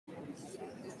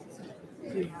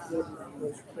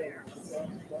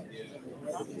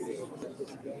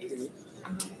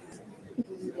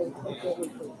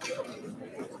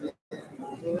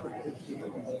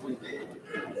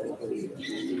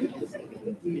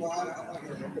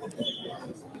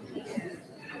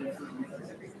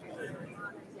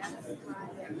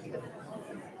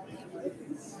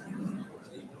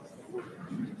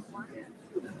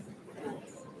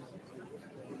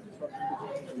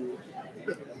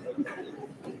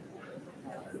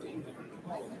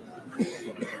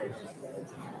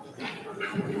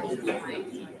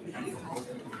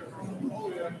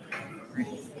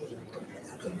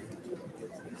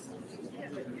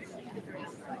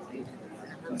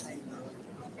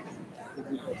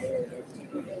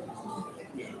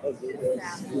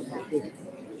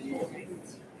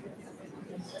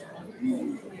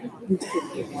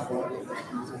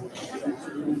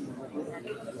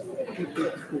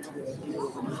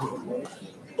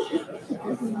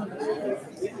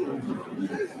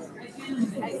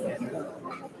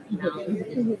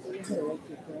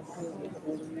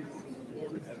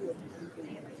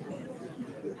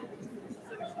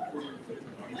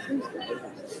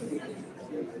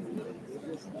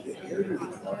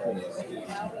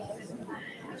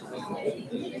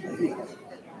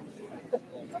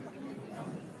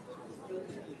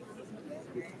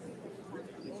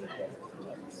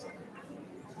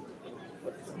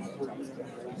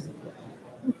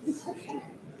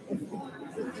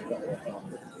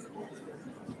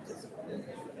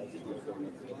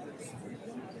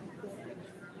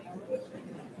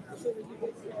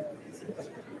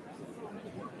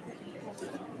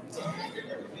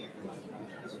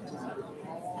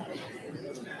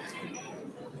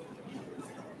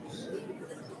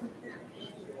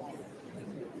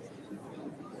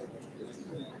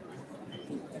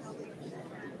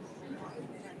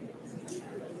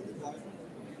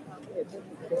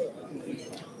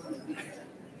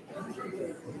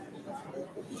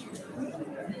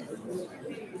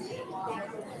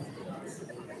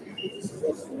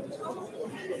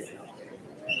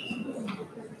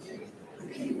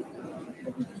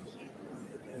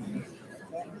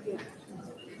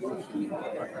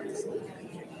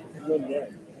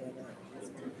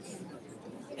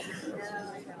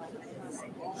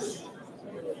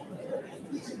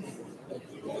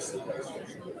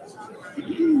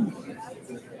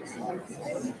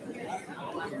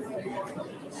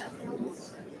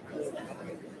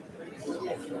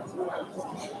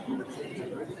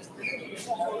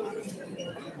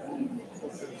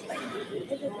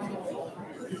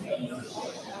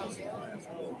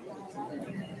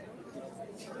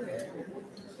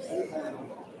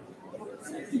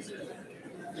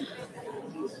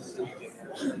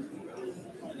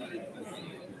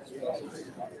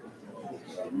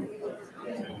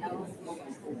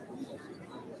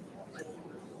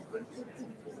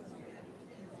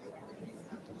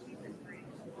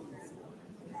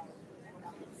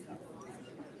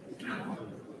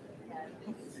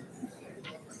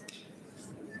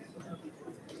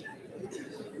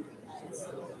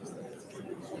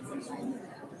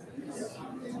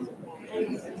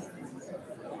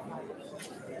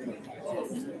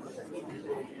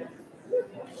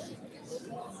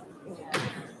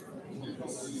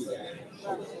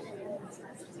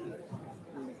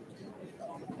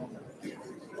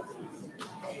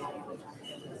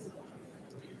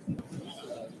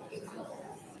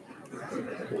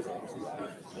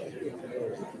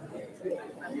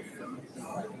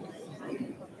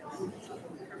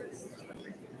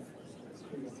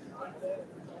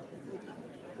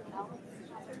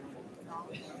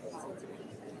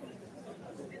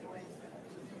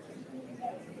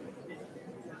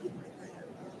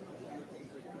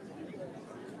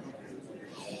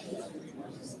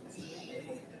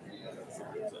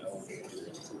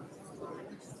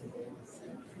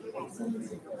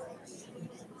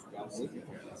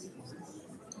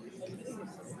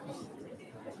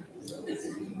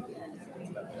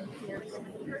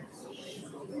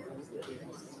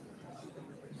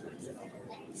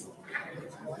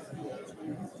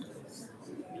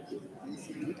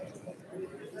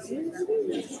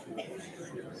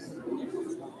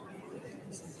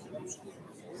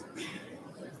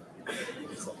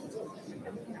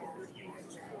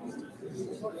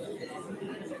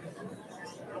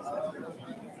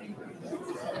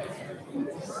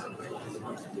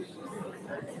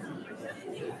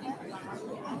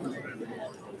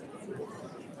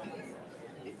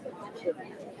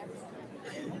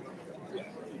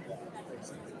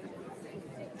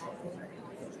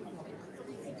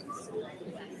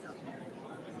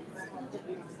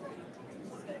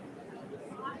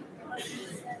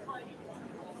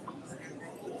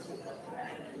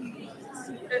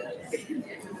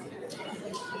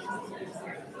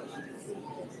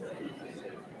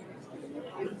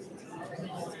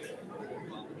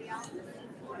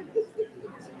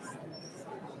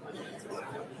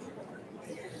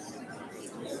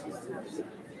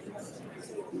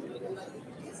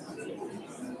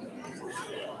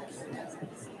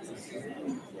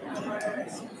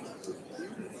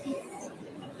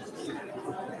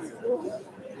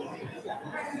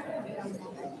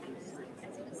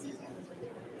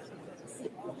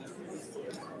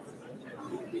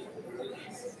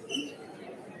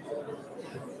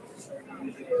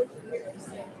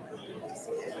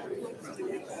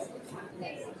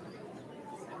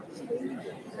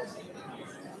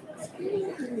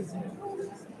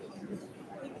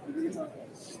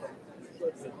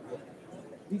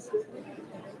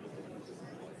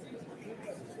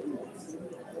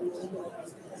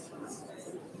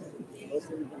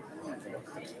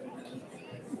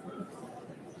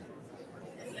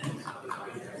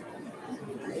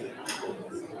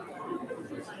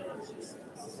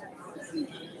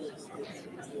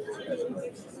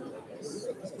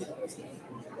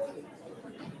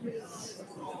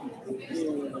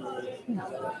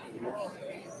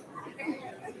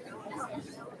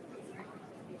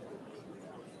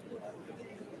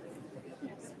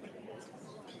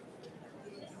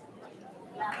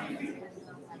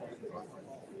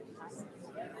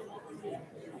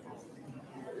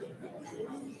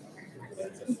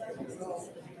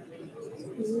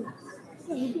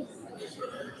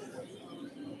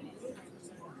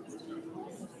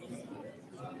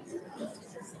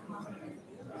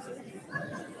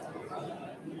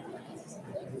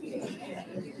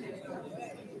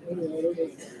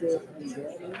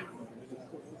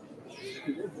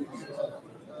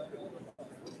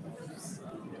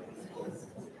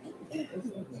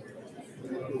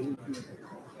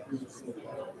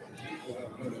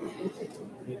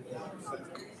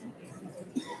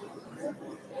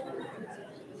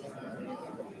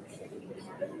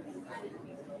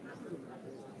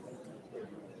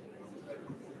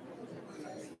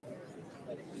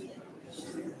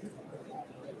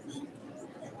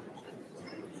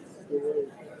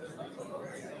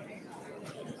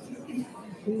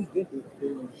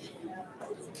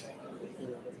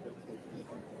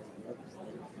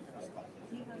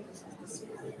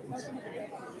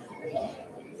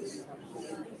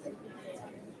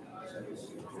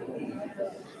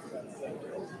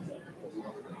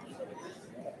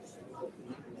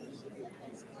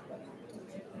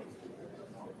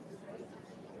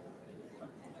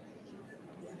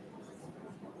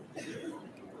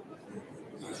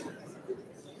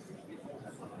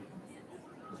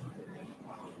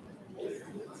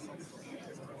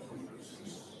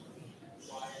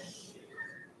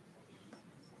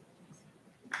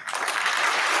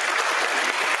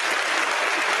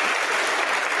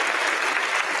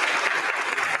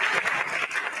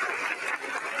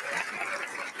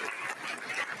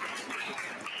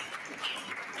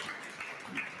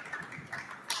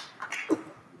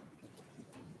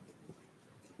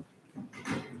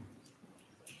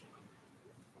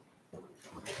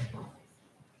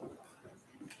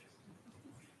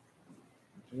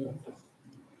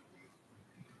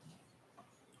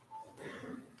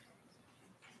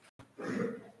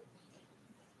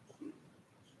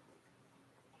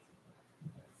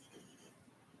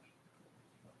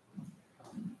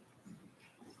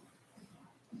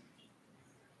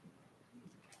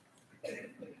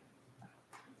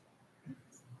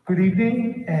Good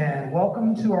evening and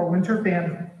welcome to our winter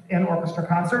band and orchestra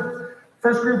concert.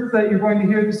 First group that you're going to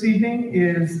hear this evening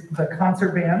is the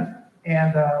concert band,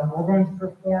 and we're going to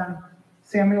perform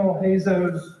Samuel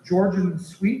Hazo's Georgian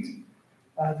Suite.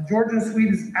 The Georgian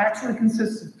Suite actually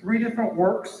consists of 3 different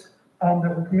works that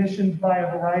were commissioned by a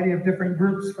variety of different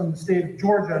groups from the state of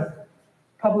Georgia,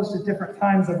 published at different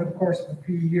times over the course of a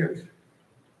few years.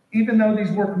 Even though these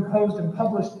were composed and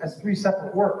published as 3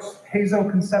 separate works,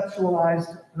 Hazo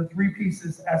conceptualized the 3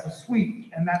 pieces as a suite,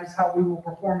 and that is how we will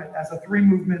perform it, as a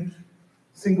 3-movement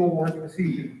single work this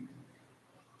evening.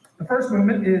 The first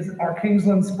movement is our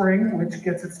Kingsland Spring, which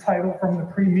gets its title from the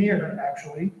premiere,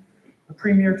 actually. The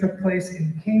premiere took place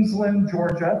in Kingsland,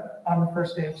 Georgia, on the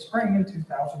first day of spring in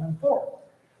 2004.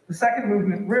 The second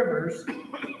movement, Rivers,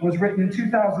 was written in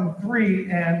 2003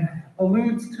 and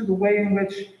alludes to the way in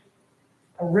which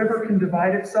a river can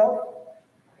divide itself,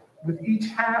 with each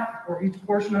half or each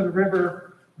portion of the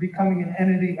river becoming an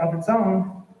entity of its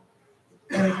own,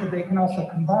 and they can also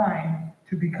combine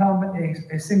to become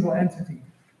a single entity.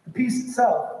 The piece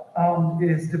itself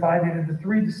is divided into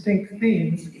 3 distinct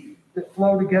themes that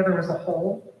flow together as a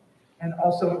whole and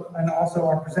also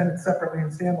are presented separately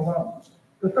and standalone.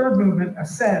 The third movement,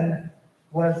 Ascend,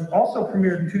 was also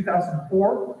premiered in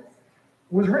 2004,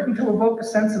 was written to evoke a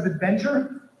sense of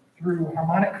adventure through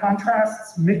harmonic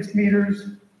contrasts, mixed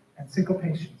meters, and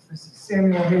syncopations. This is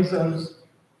Samuel Hazo's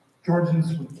Georgian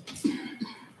Suite.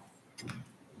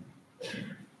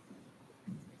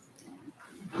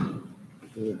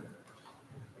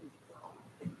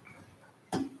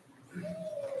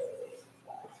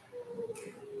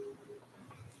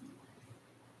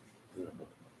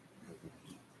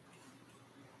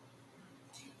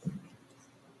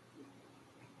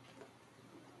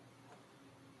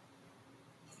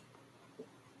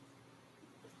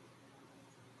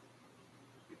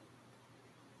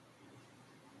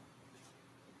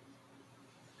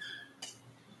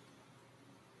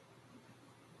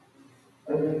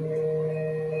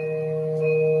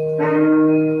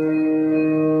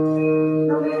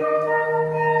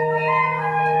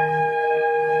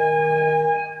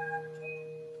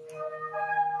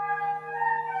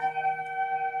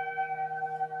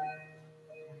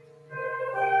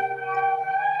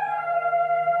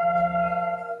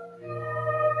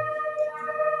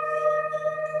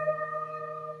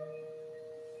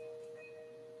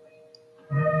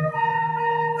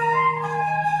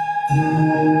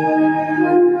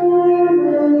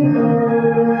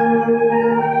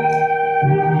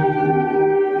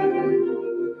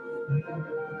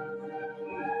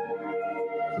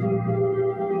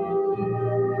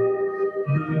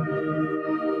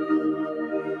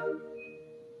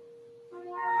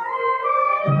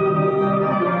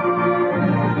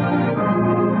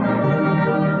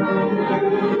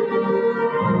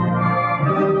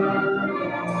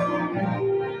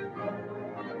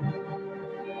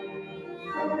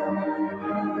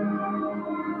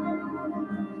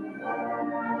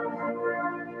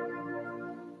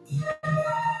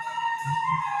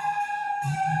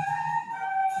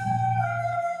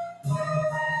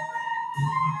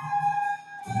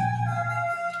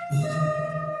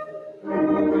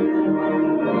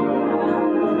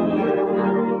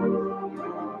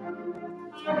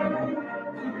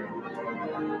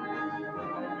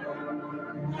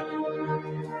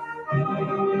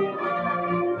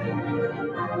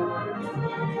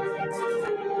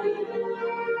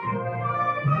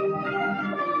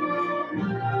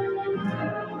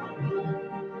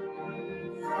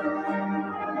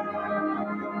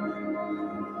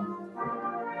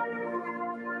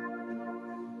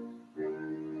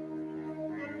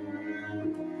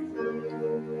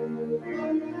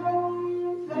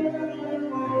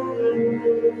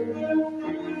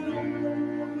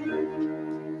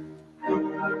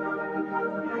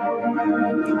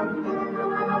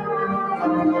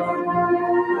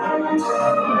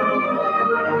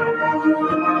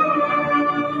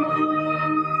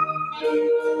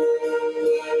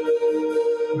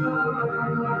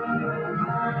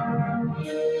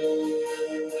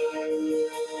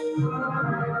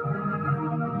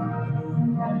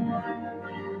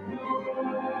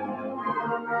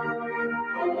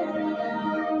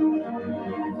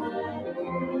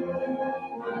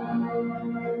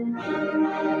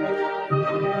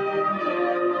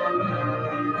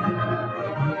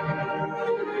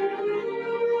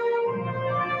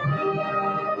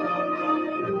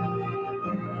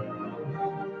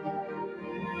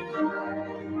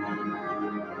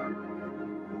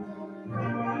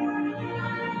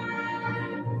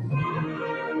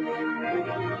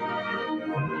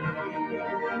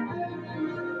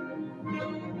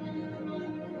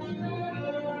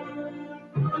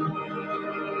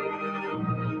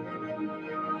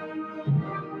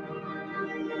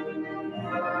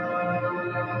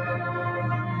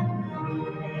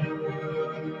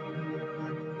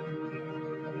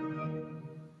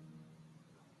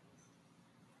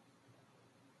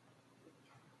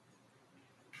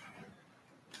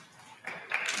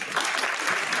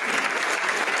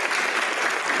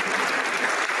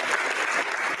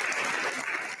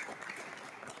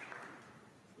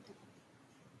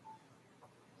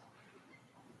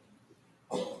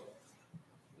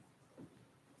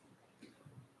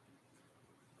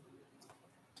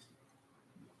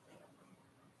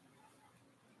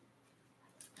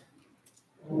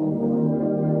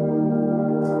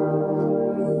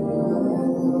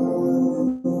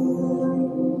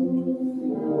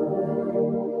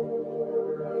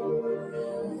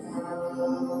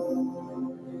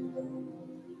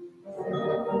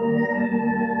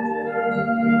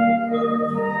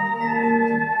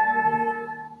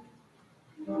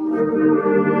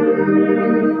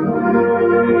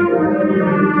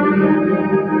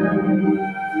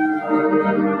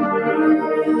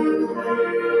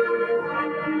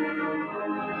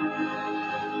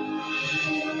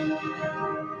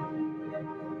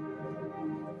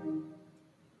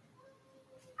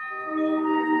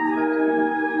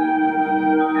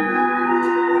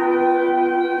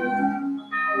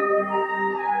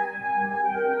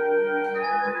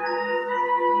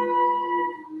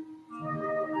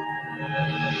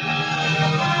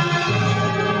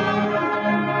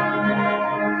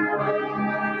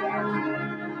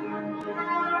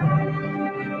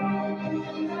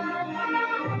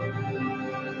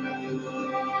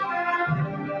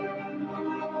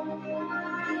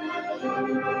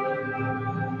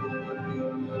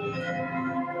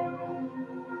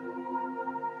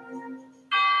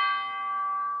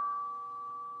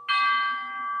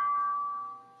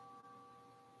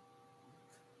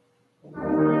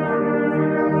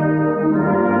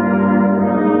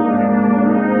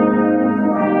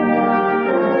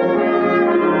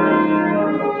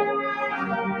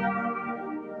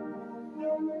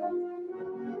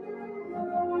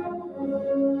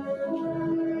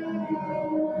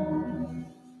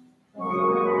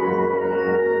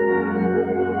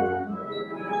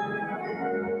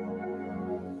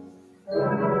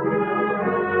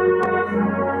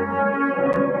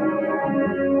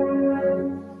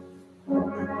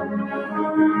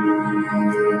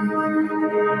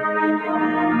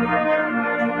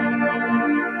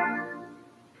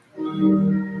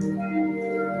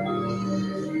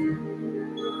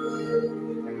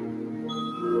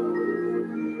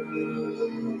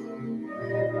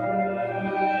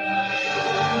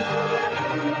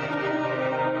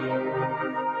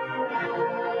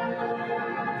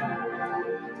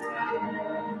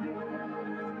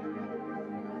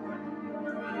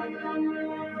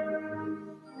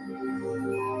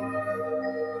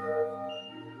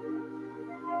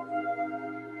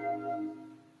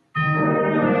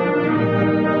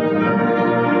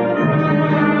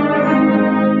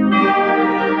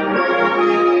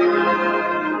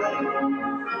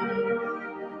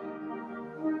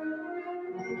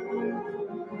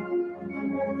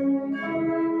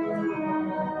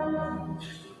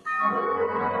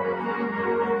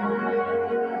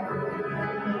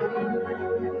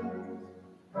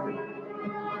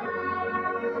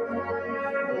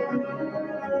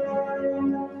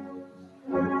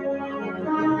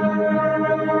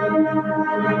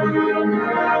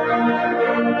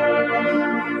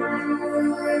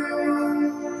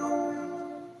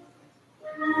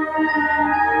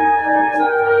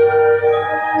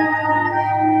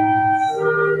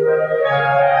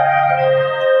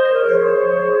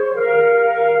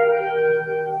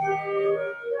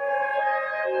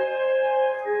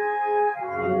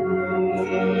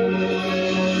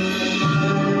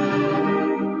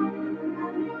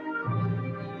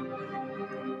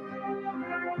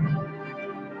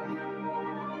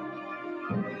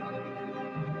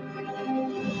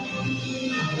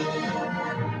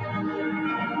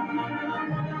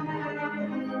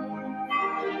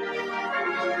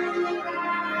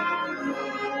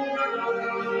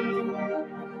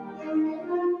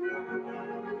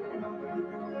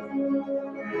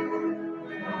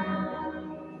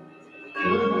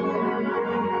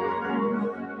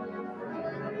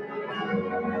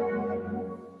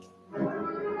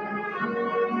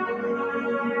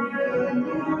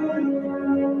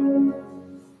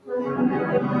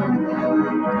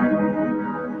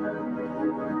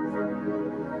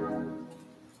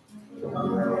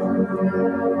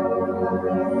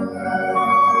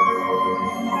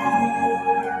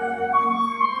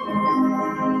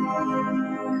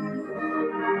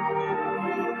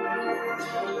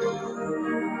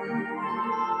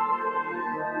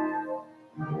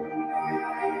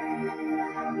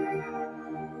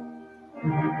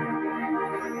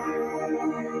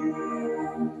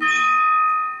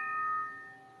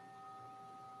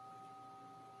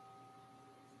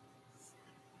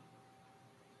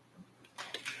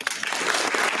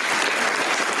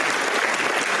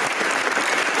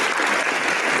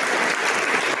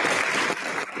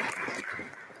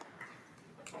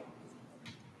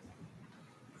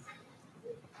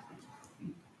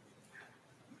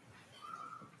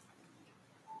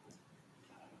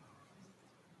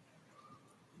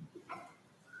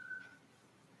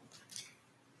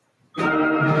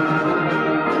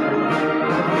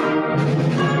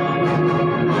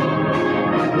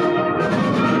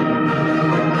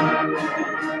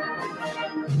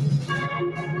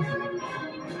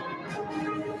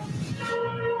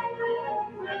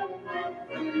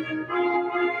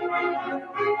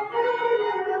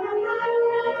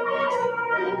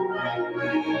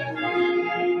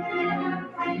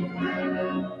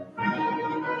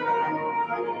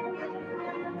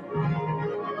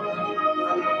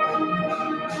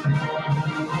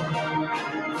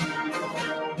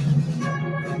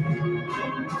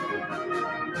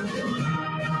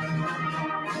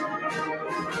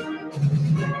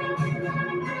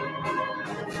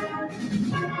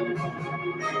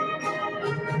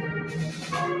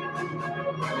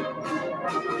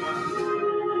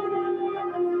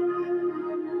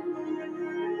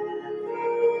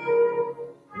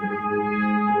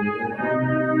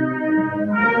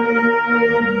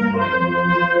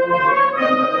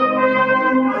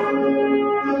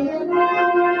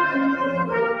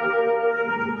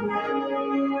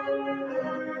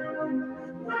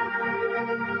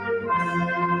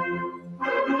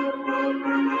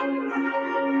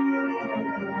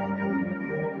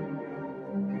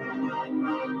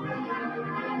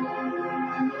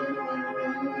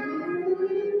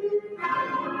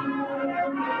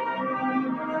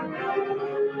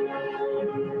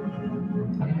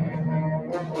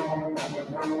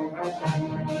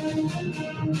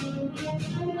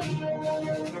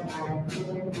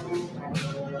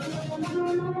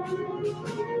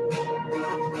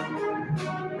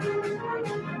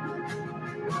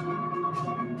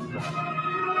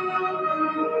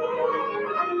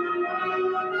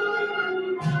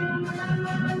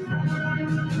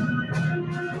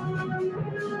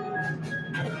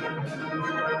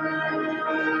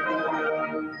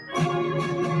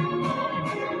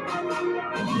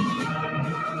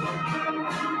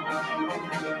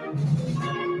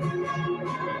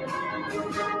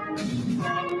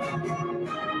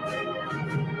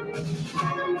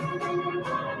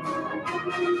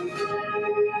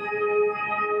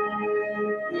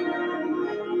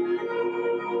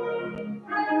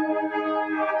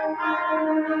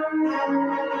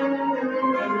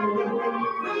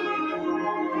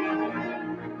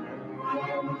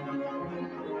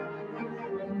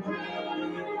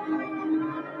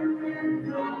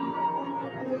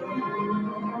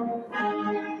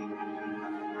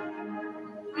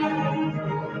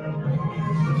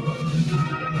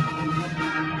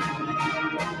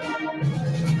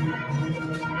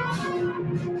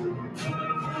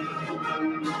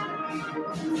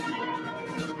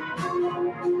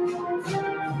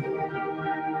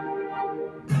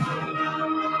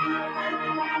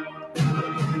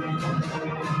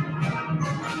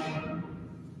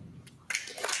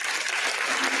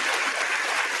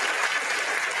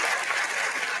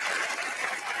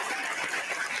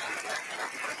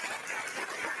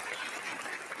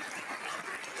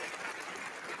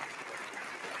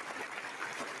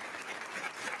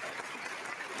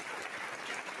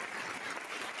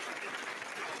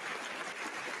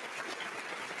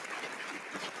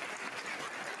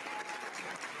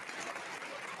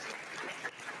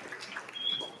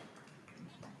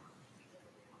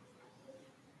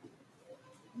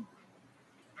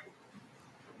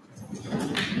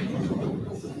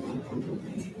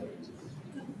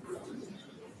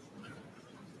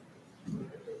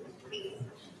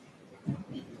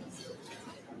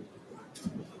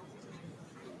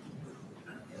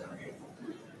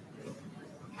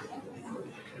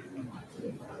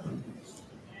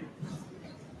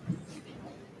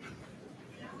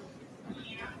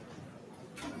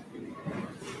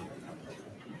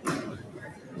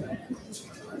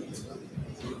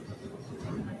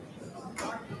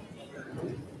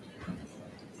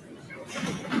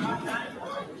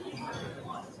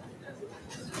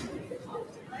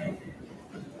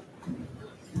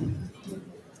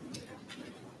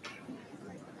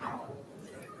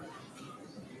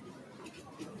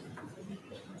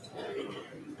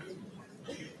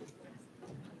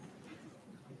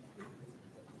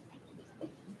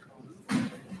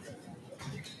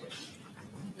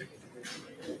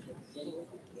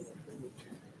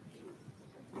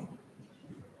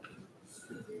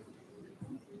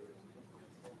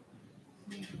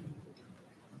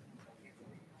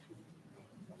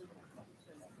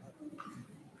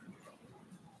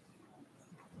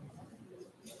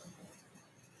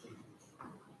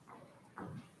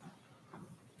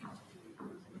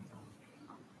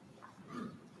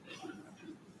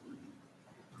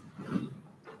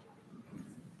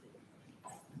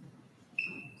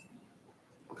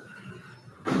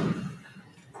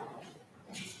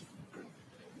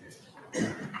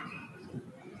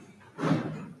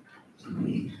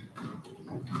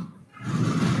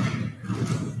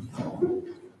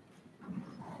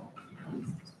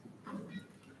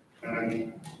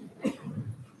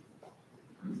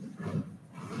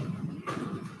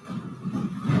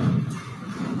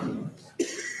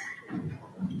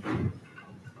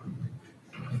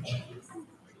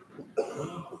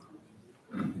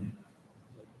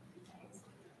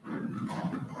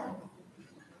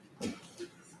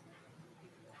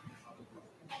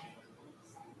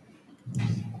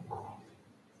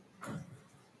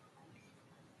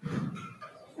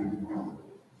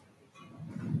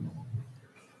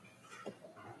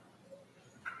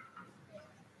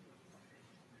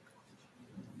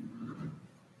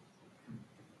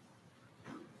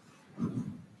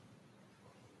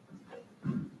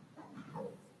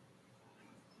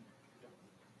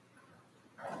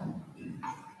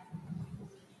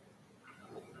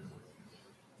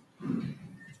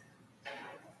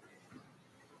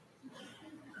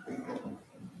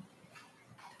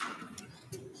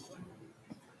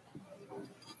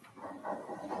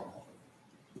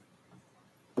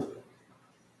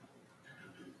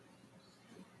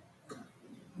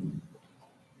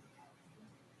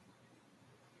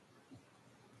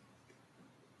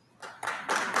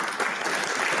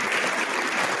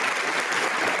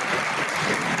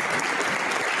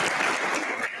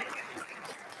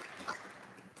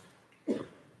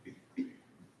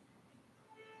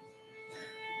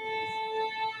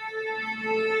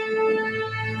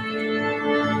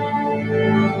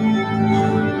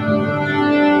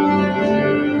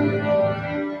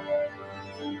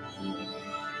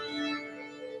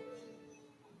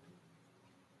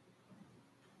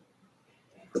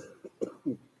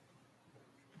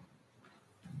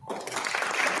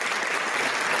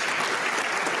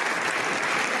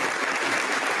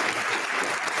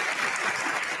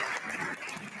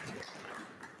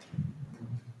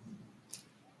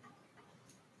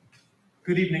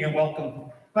 Good evening and welcome.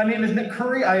 My name is Nick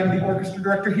Curry. I am the orchestra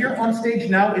director here. On stage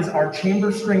now is our chamber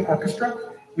string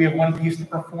orchestra. We have one piece to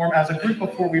perform as a group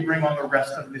before we bring on the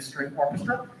rest of the string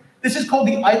orchestra. This is called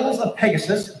The Idols of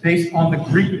Pegasus, based on the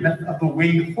Greek myth of the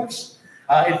winged horse.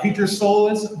 It features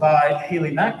soloists by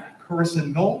Haley Mack, Carissa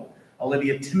Knoll,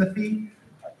 Olivia Timothy,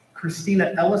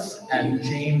 Christina Ellis, and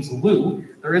James Liu.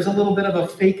 There is a little bit of a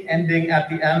fake ending at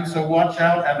the end, so watch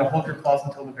out and hold your applause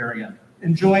until the very end.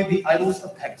 Enjoy The Idols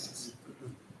of Pegasus.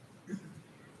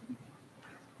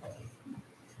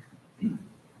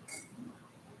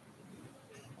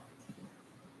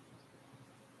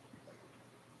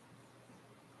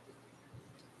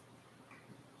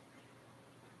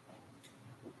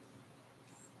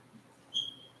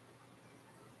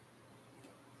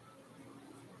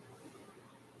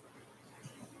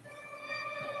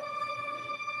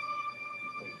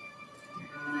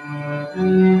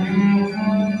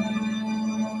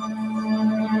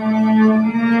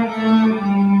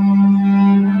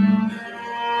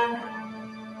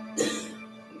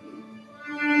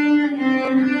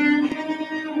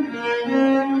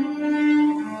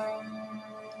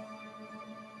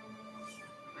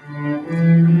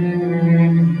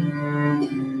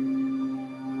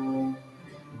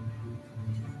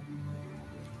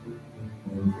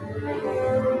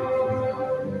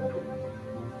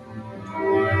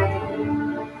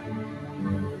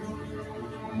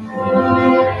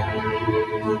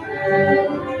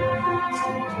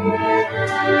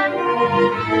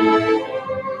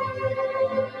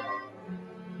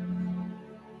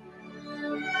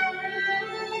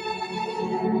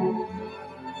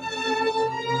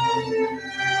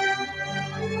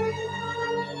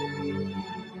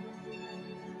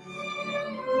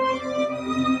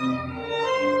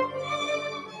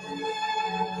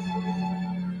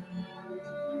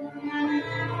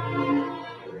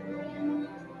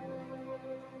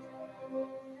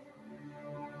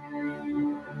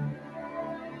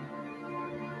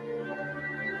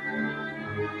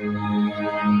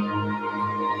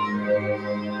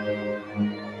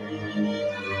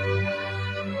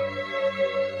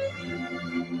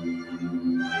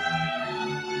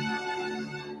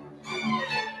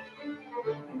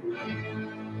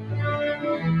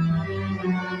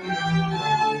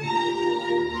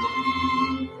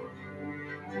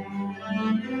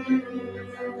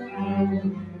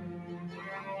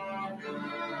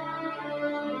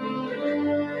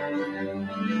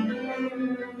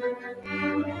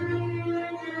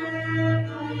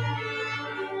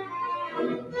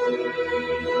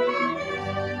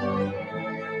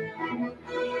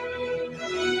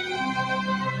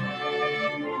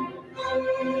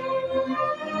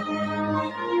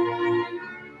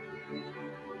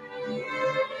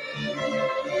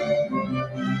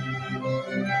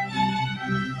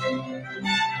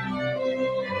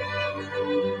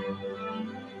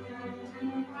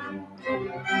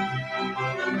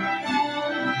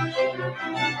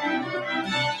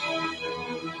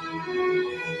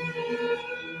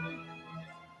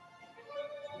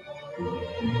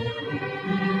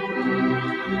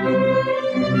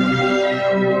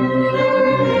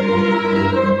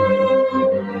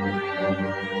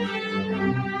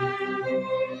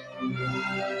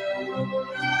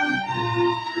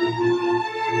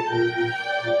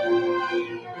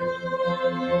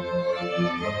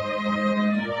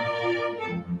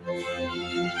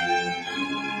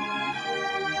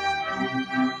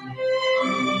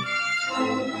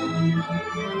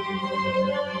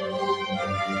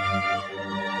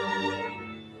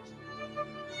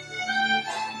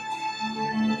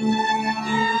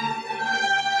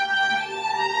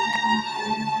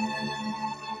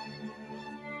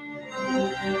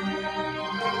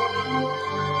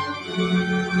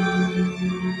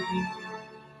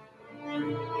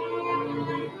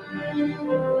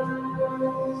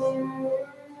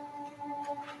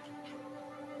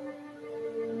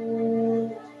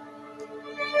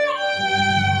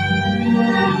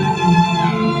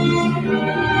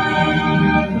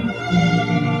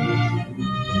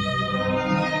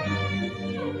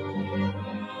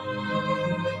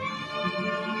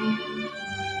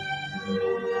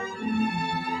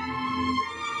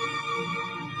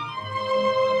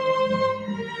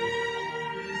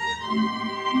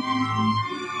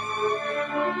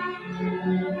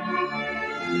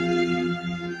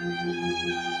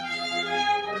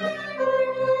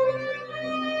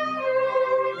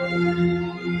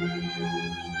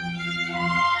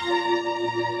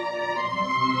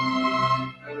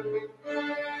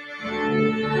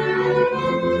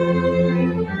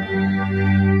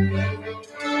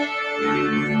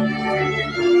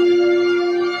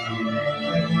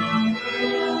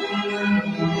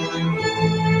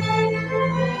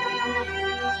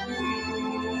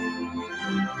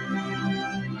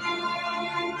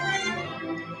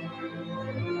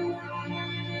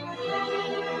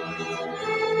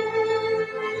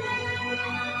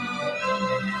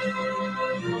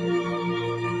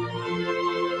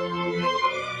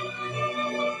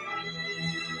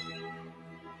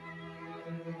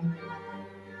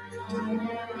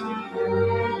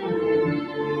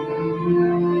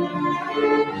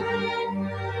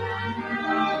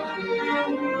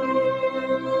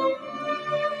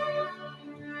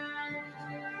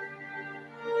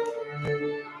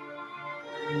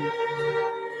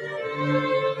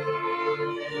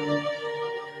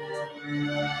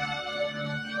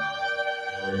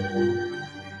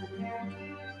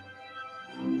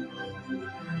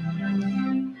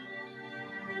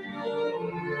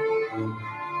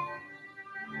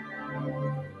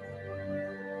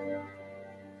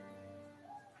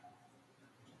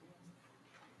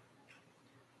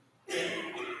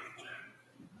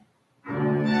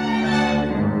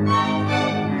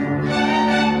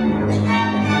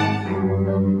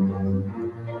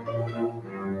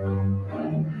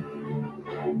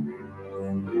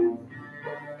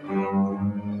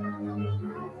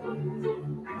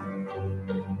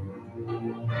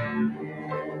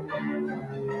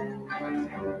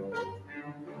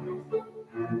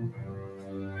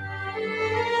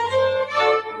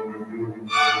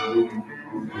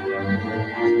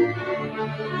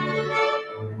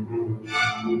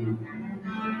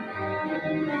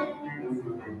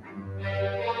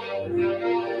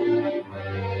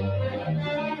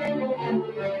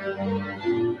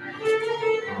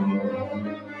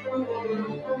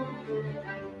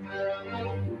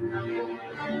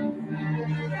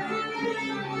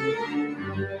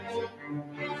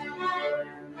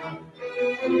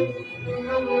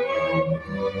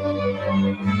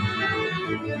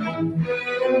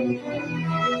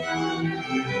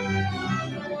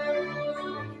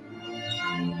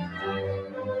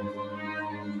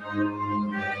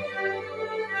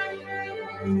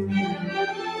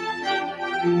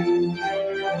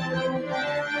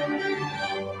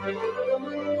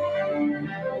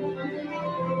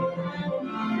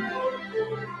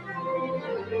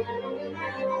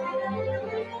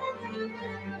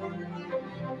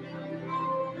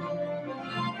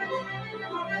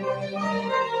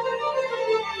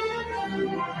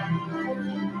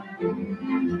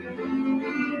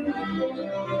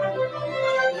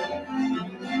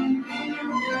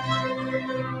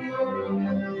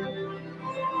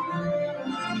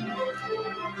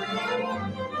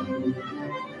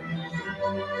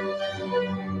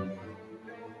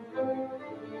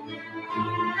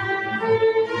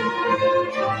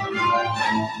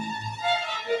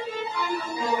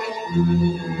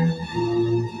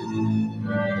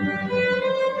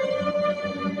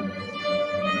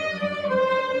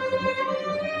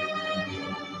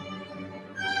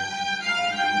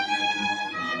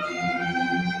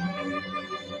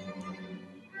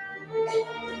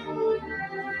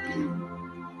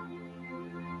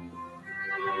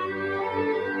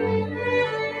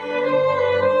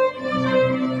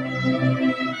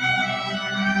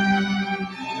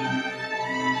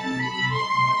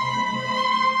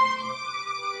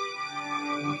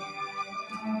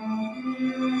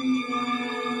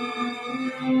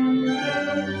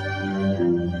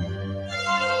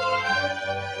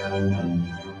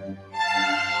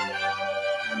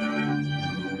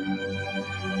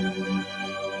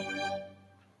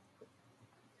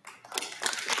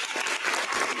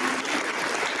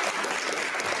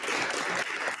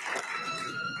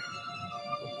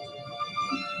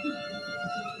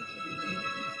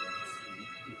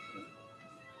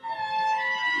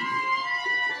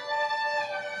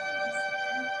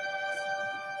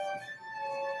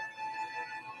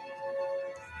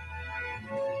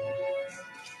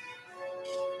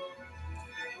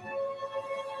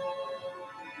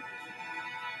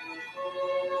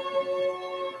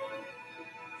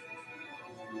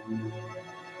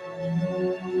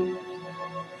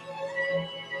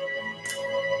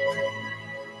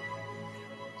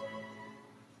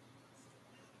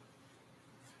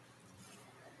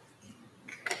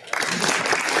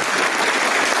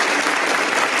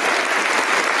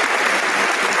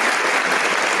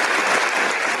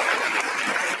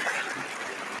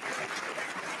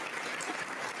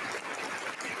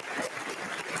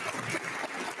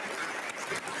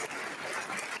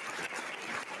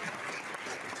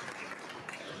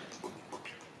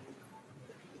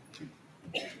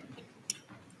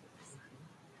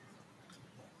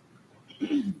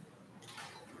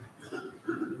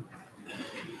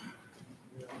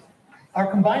 Our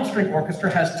combined string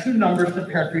orchestra has two numbers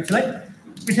prepared for you tonight.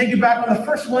 We take you back on the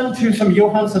first one to some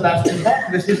Johann Sebastian Bach.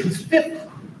 This is his fifth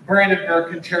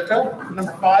Brandenburg Concerto,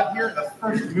 number 5 here, the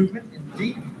first movement in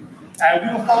D. We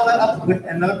will follow that up with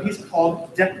another piece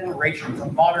called Declarations,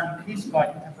 a modern piece by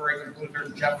contemporary composer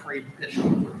Jeffrey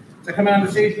Bishop. So coming on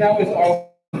the stage now is our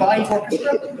combined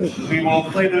orchestra. We will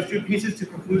play those two pieces to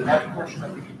conclude our portion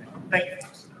of the evening. Thank you.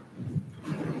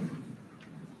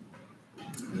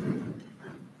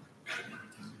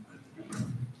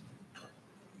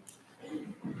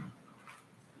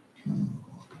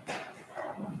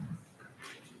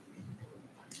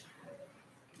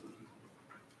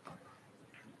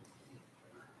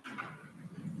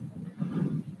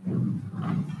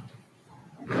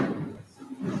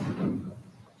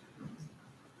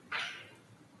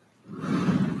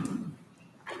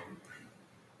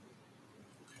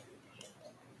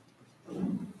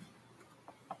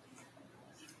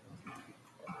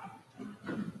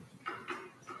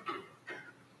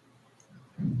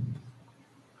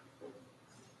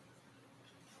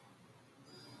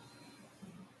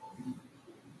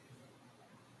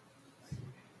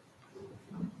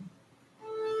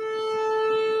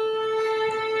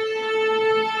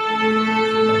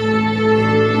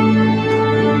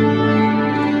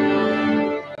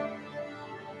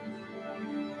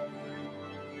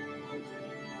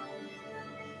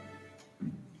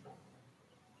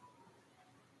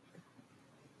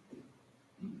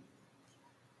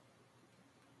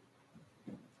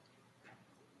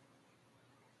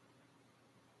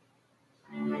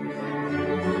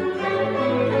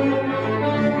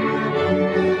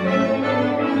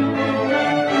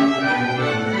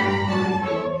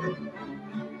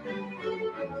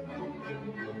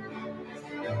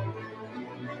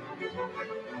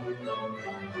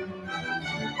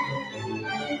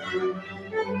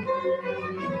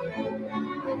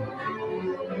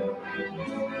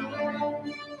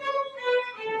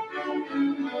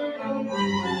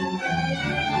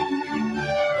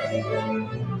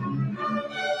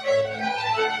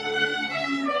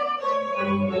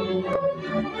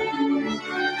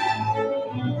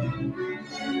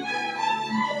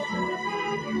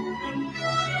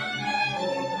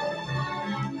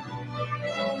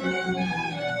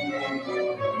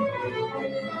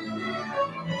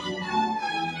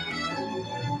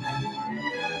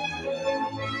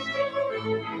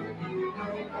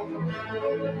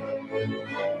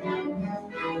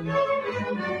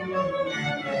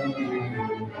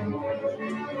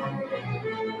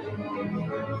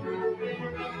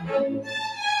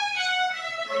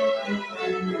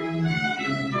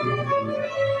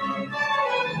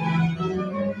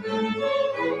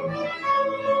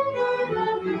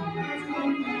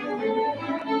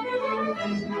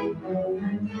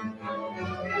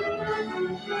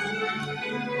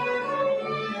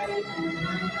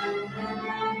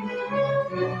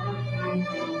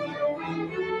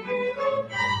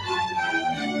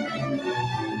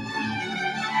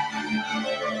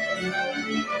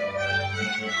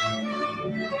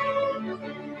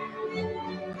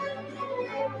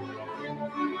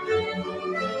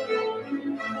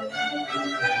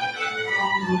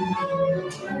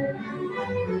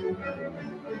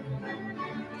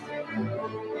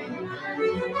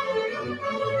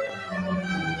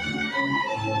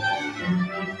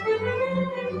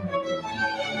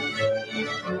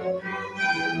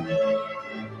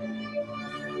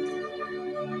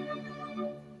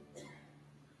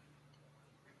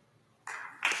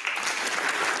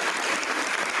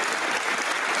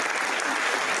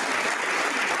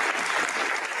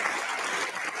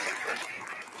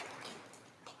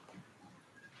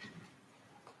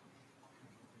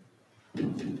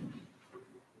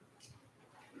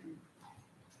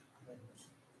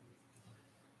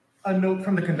 A note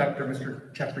from the conductor,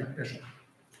 Mr. Jeffrey Bishop.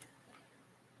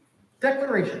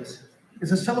 Declarations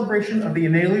is a celebration of the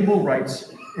inalienable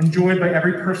rights enjoyed by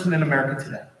every person in America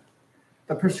today.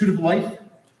 The pursuit of life,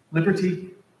 liberty,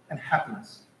 and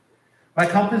happiness. My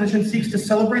composition seeks to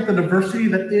celebrate the diversity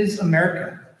that is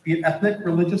America, be it ethnic,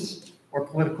 religious, or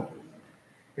political.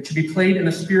 It should be played in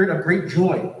a spirit of great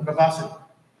joy and vivacity.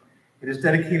 It is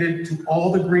dedicated to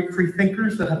all the great free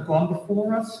thinkers that have gone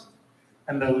before us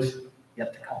and those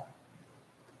yet to come.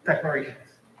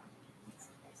 Declarations.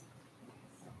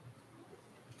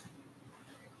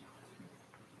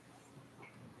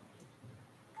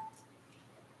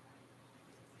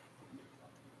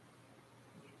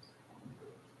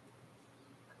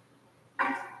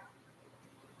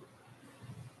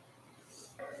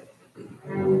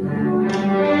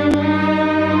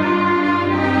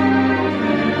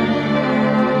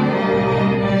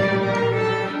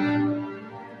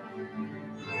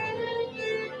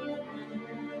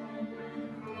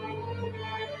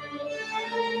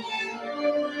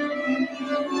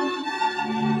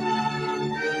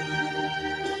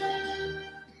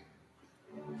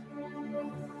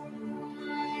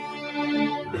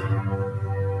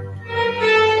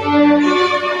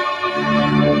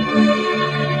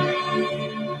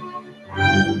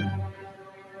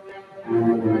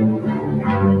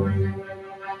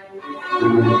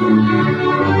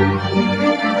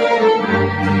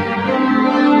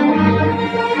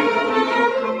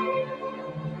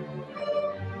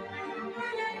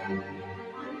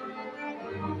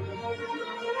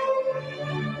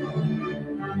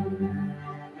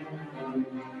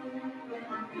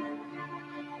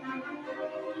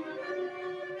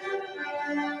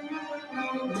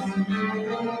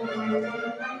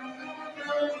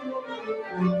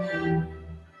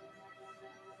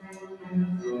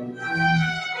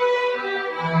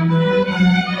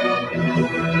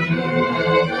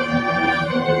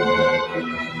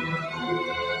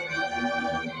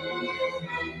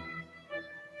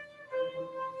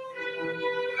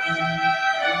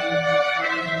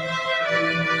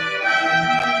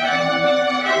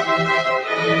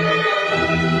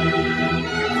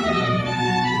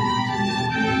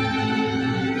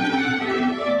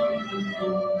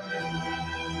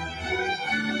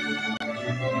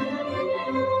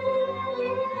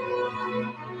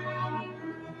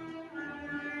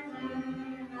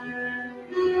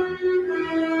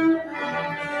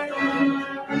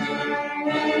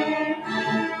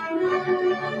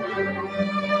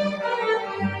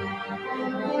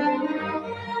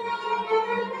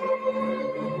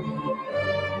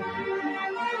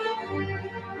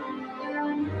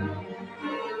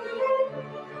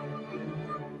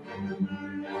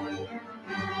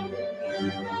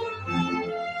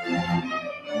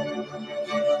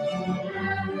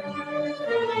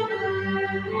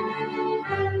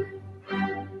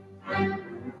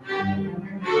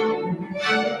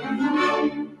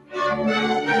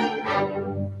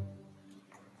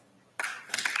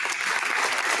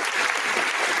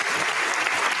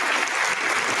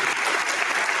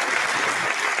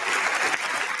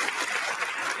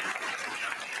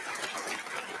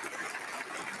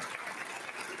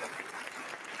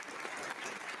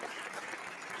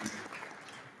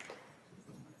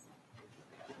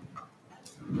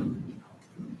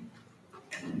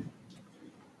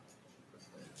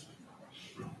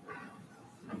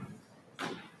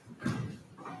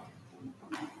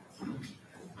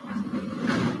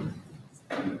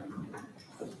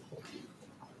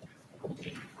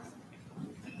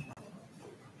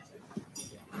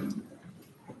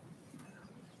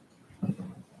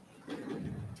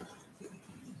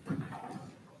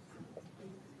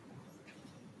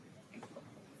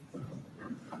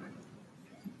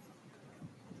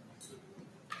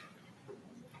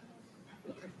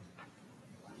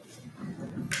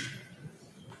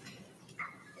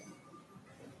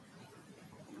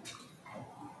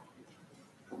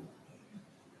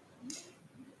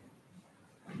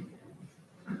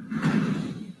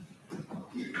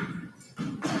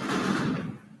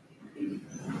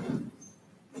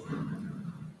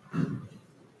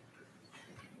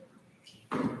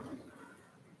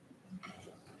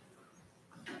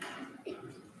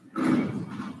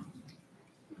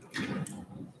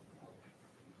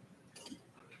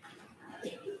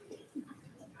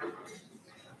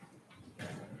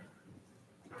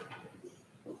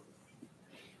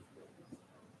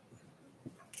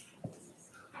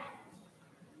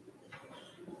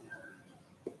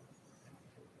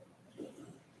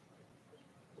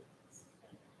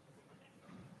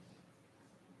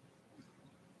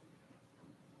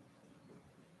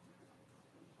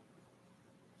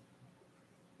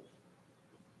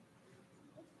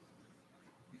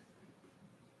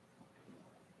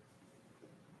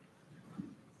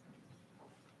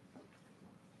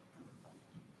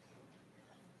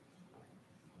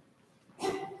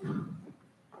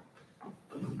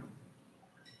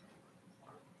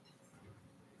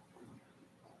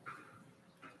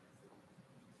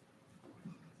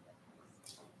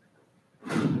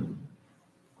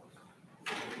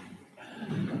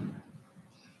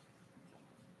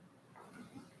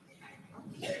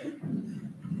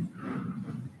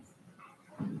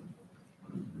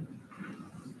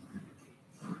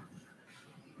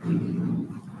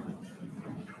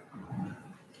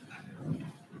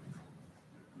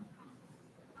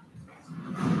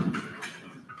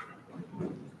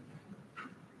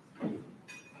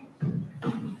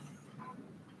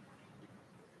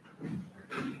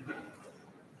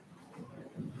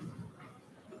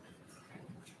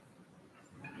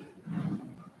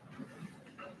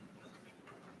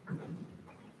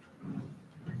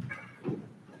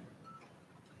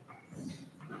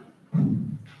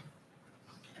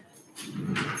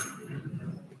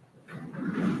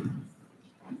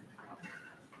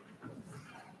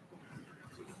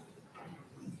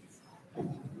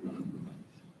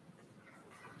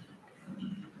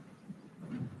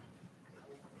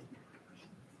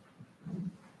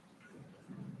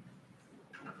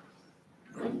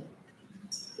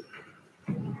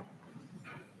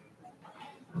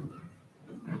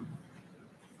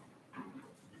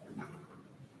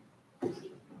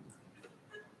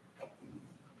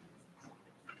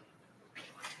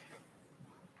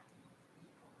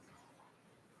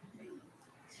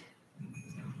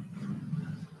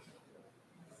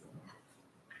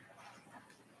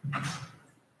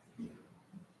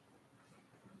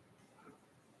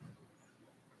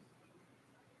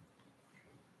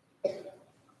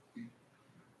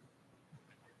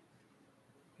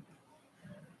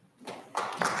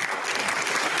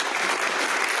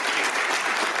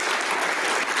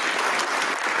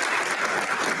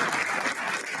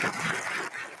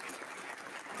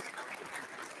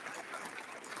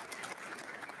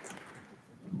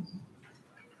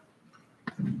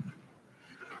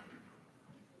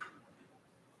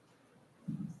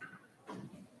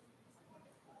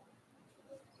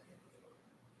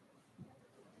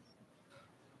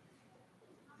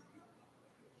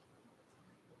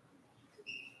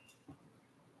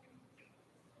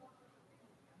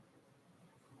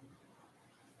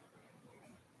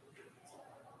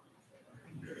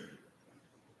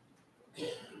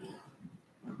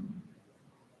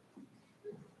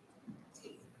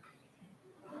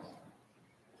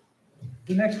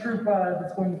 The next group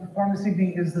that's going to perform this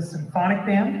evening is the Symphonic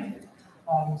Band.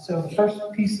 So the first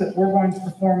piece that we're going to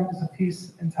perform is a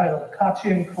piece entitled Caccia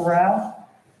and Chorale,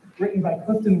 written by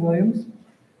Clifton Williams.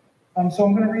 So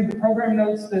I'm going to read the program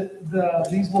notes that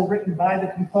these were written by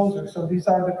the composer. So these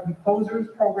are the composer's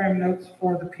program notes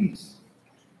for the piece.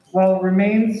 While it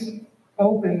remains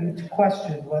open to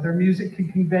question whether music can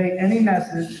convey any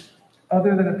message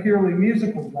other than a purely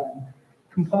musical one,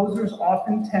 composers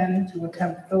often tend to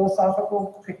attempt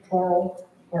philosophical, pictorial,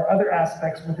 or other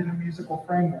aspects within a musical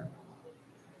framework.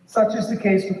 Such is the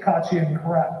case with Caccia and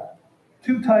Chorale,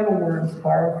 two title words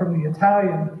borrowed from the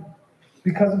Italian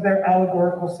because of their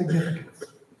allegorical significance.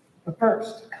 The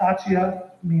first,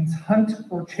 Caccia, means hunt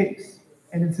or chase,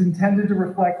 and it's intended to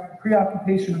reflect the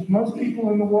preoccupation of most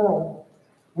people in the world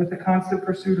with the constant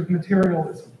pursuit of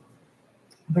materialism.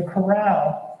 The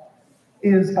chorale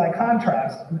is, by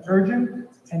contrast, an urgent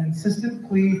and insistent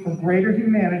plea for greater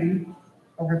humanity,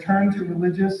 a return to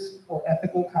religious or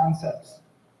ethical concepts.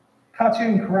 Caccia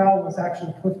and Chorale was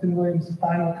actually Clifton Williams'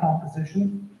 final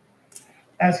composition,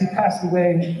 as he passed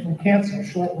away from cancer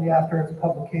shortly after its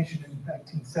publication in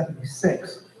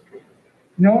 1976.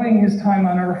 Knowing his time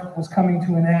on earth was coming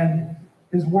to an end,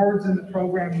 his words in the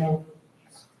program notes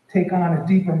take on a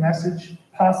deeper message,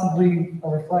 possibly a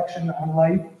reflection on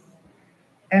life,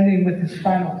 ending with his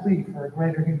final plea for a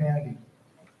greater humanity.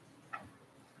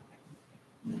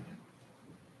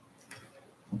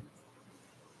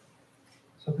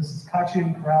 So this is Caccia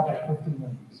and Chorale by Clifton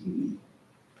Williams.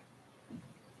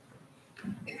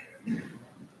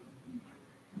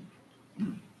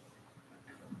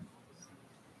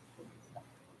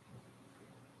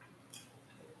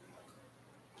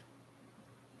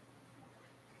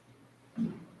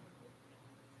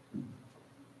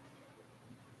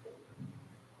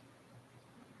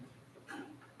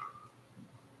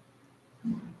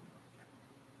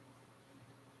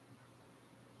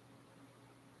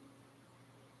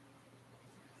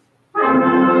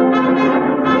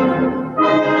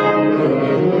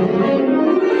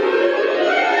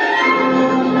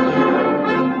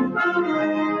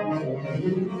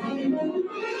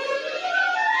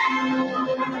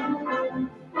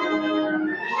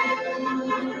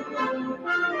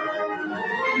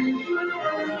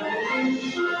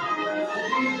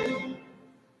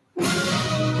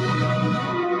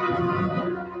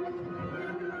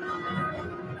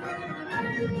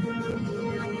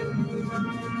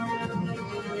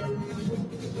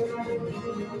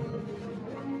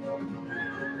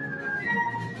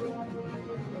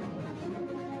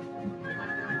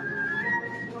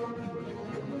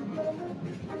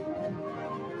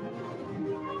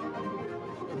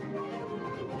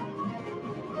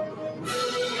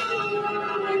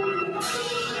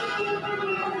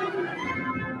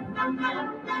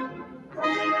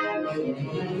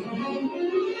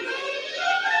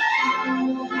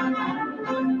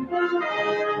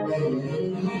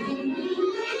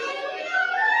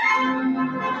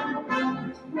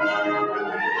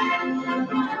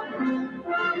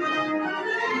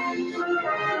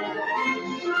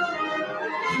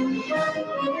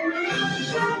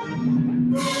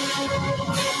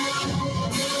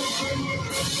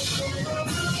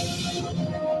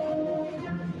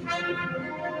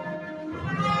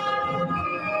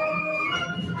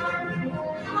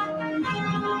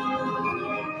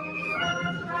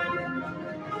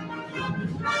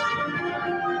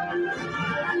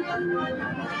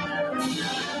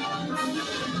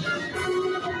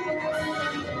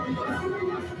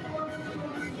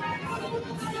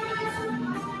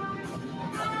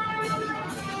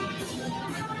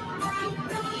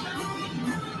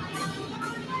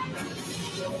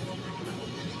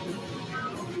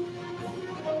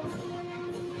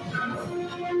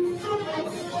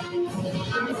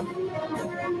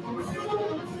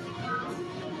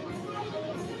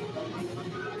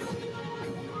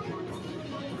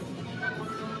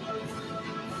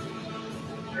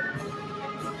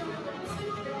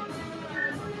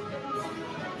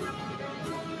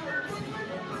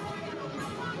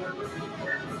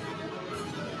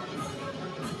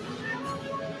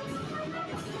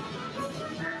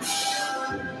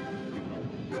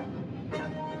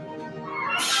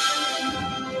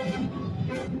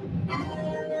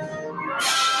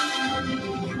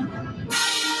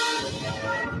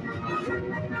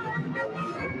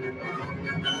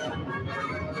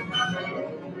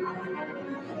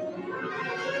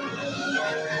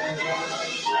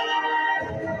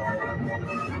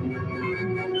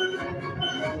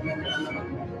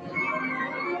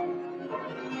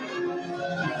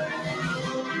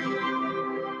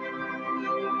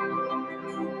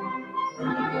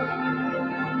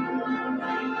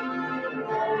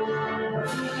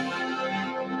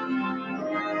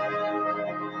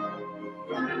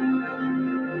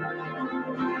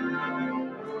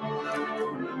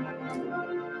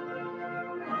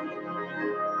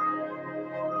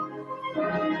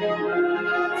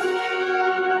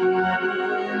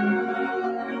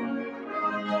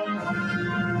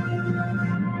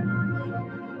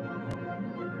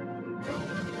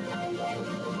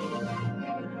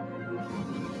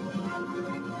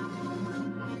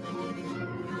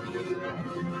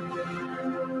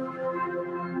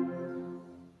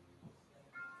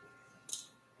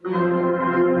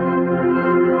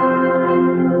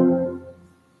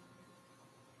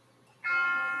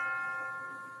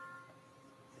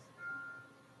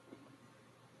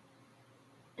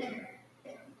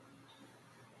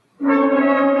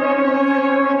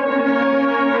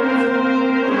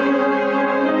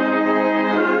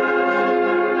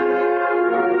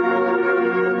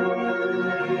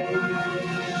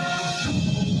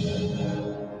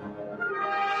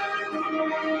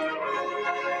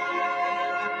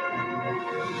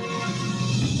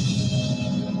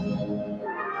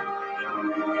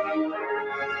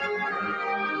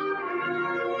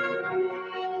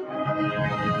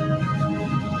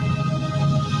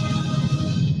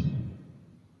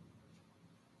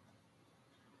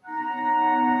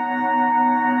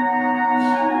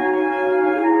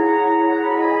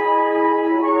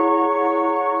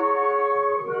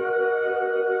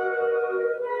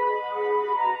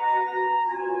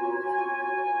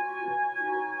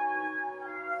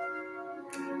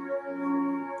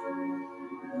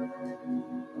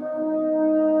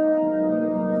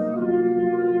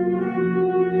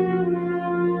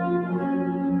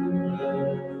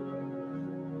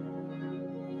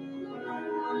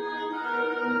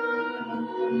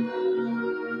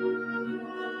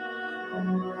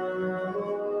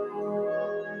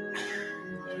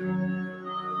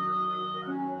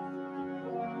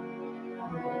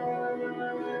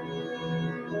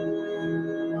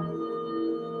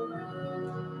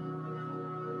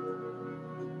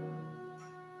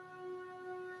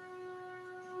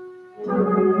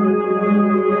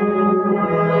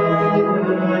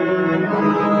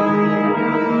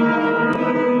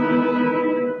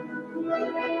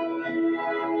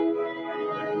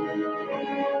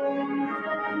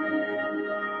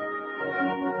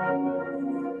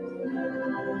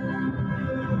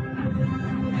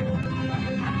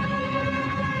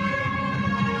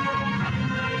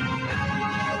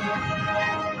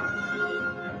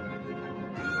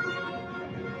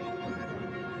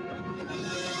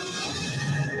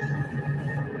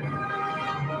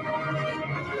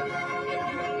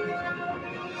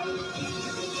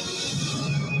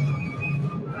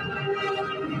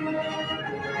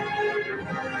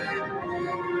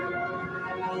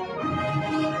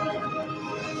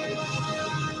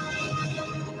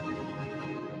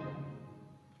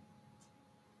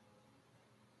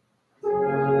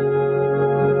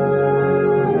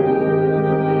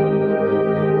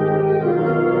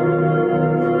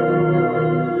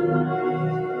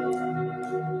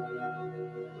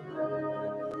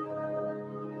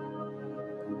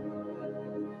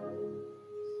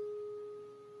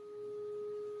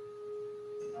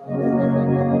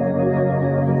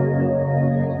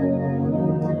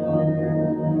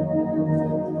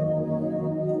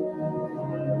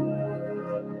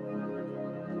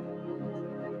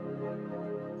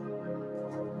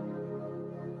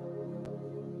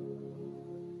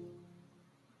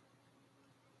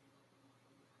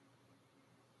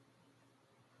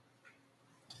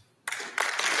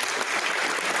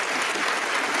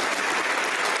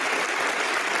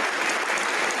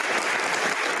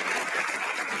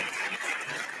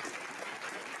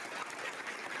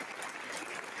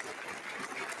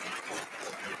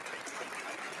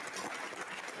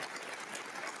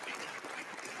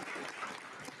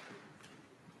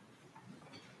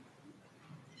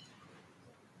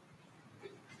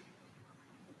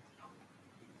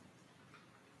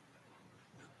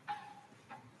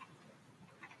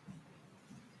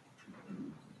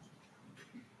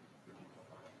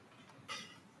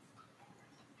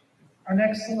 Our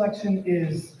next selection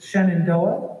is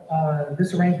Shenandoah.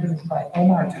 This arrangement is by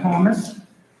Omar Thomas.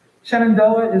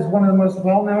 Shenandoah is one of the most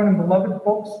well-known and beloved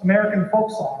American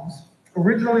folk songs,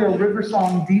 originally a river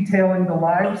song detailing the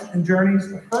lives and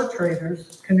journeys of fur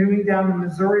traders canoeing down the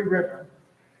Missouri River.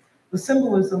 The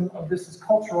symbolism of this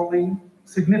culturally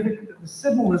significant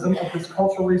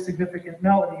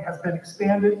melody has been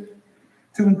expanded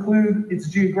to include its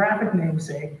geographic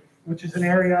namesake, which is an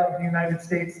area of the United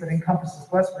States that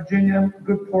encompasses West Virginia, a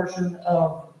good portion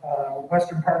of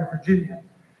western part of Virginia,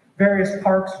 various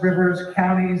parks, rivers,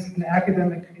 counties, and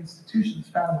academic institutions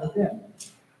found within.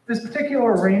 This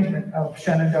particular arrangement of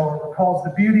Shenandoah recalls the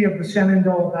beauty of the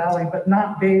Shenandoah Valley, but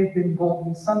not bathed in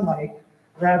golden sunlight,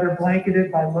 rather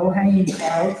blanketed by low-hanging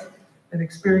clouds and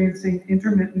experiencing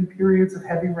intermittent periods of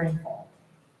heavy rainfall.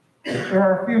 There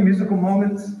are a few musical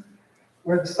moments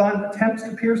where the sun attempts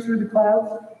to pierce through the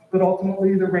clouds, but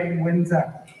ultimately the rain wins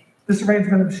out. This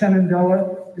arrangement of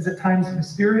Shenandoah is at times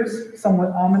mysterious, somewhat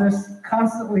ominous,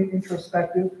 constantly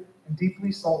introspective, and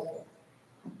deeply soulful.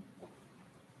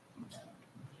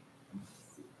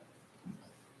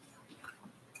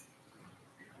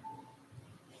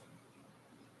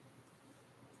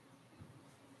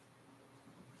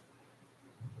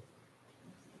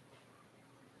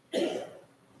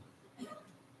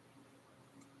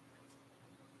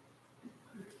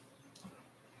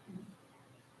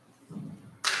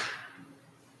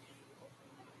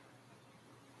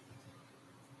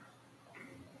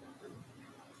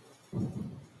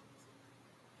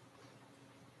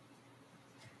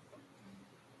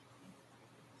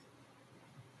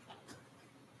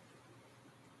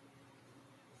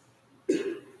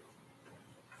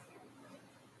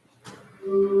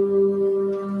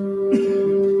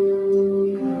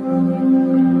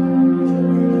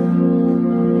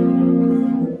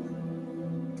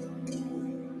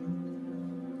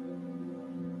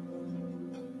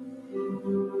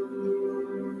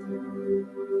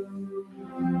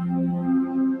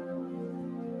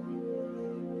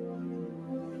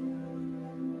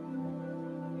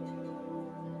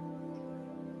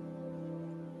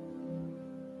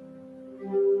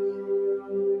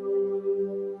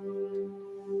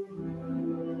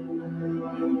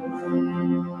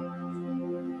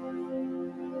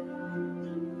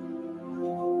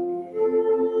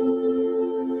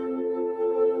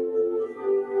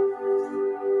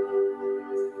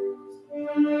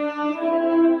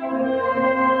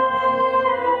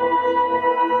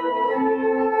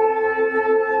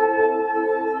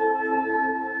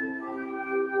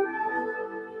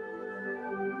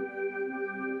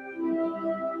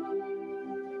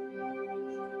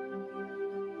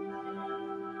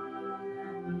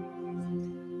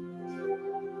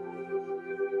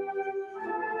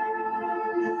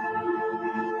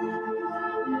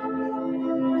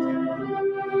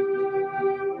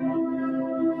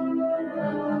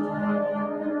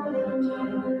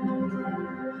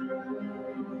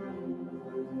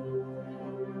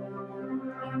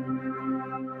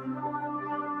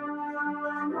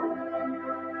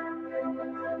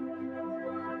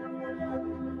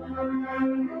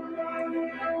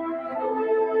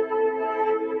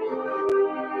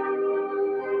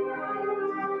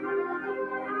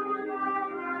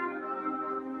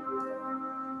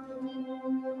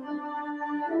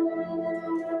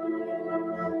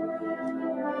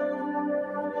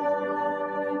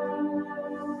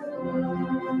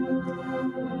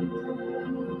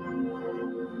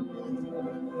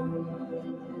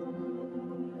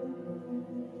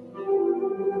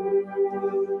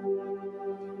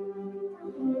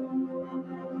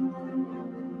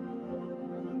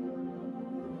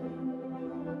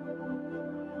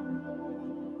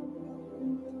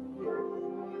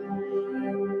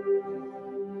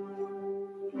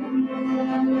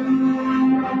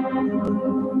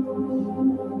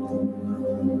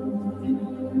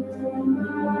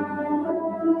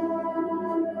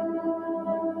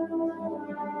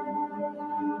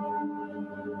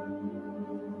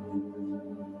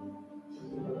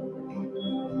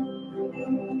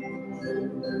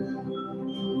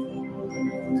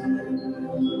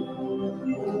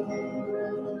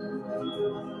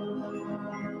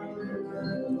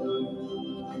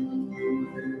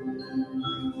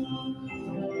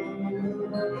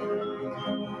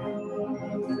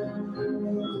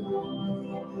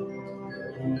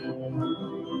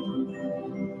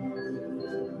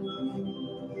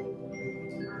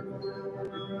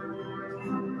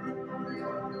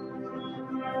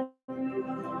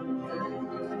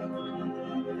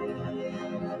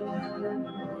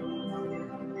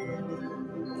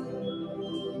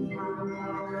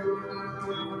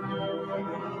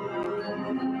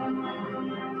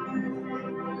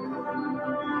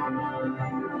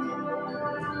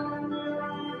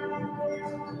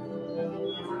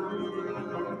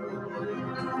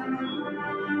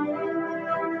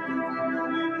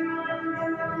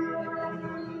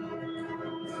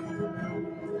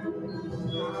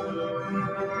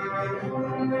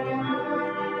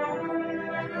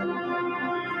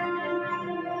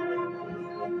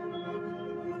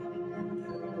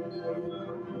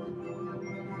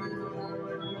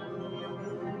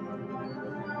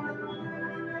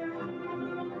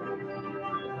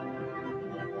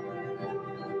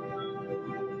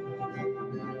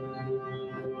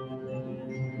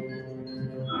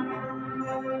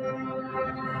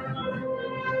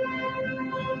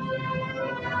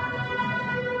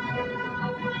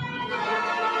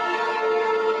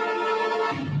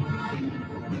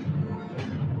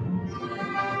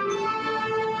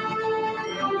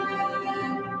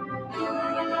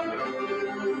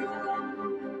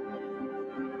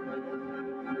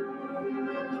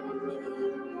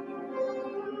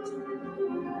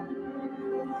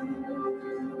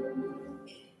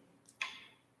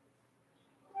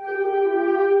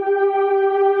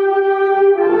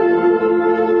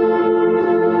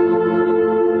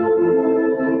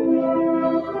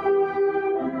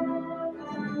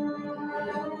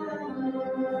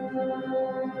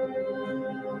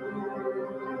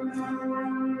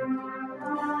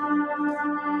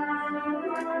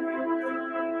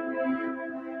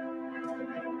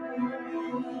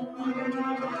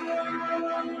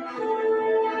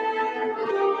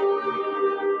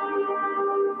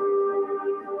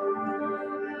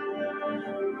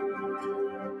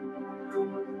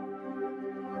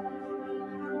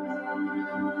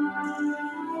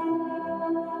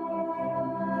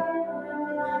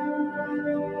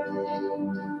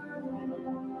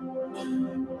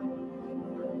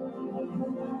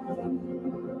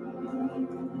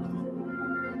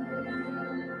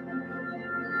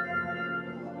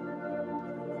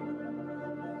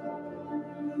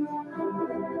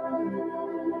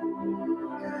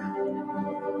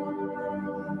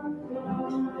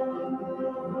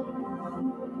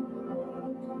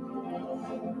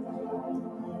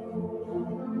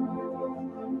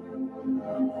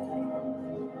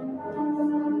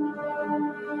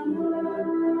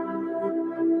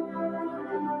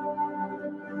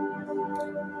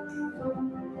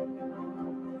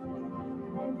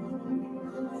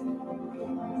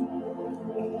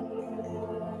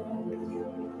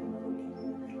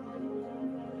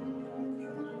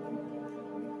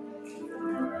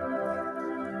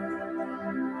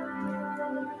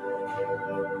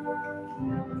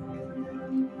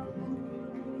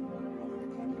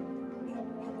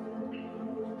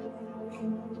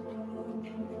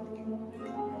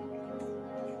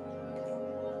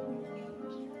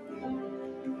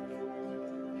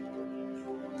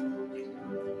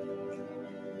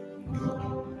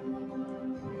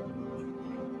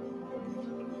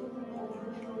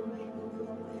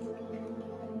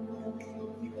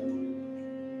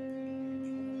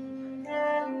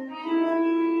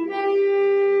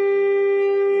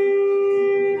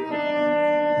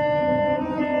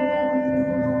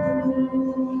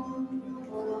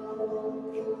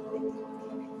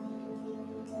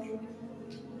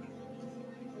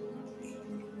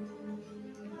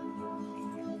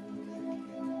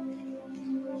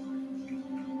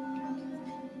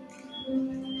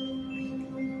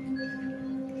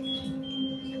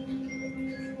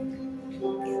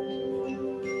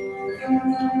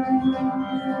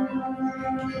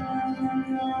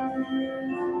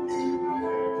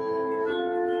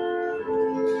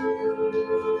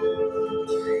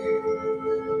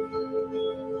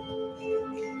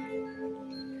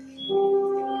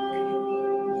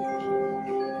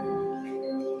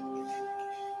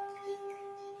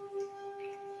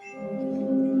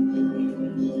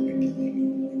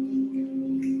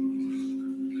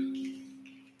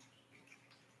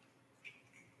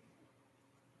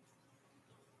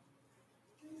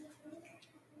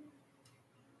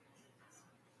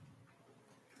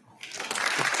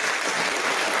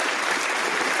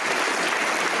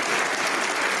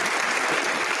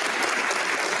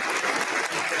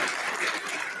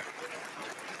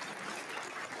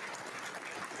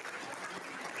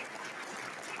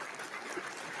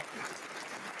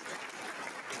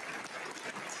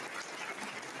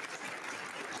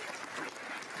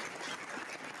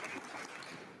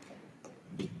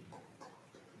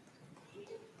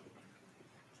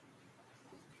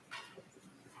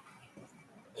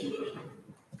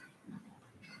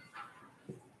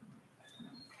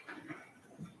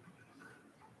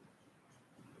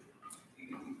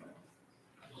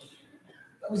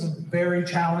 That was a very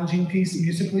challenging piece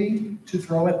musically to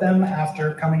throw at them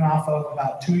after coming off of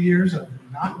about 2 years of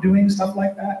not doing stuff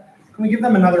like that. Can we give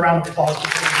them another round of applause?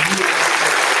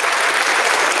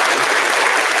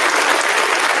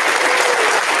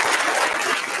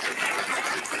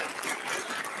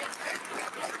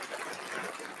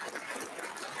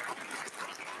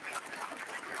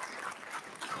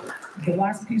 The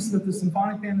last piece that the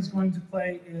symphonic band is going to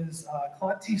play is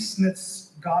Claude T.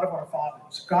 Smith's God of Our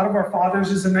Fathers. God of Our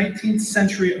Fathers is a 19th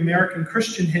century American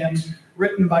Christian hymn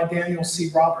written by Daniel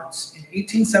C. Roberts in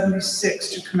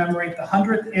 1876 to commemorate the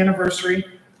 100th anniversary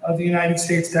of the United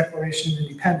States Declaration of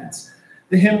Independence.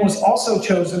 The hymn was also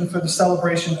chosen for the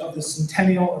celebration of the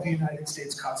centennial of the United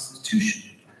States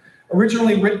Constitution.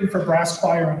 Originally written for brass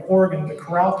choir and organ, the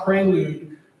chorale prelude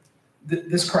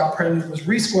this chorale prelude was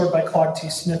rescored by Claude T.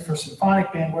 Smith for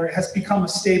symphonic band, where it has become a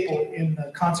staple in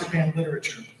the concert band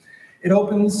literature. It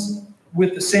opens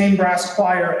with the same brass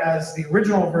choir as the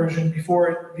original version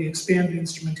before the expanded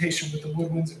instrumentation with the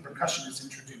woodwinds and percussion is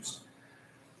introduced.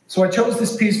 So I chose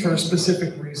this piece for a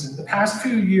specific reason. The past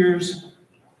few years,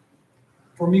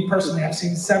 for me personally, I've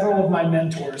seen several of my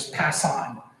mentors pass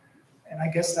on. And I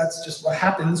guess that's just what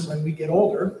happens when we get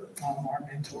older. Our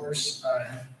mentors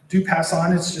do pass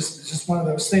on. It's just one of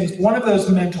those things. One of those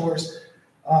mentors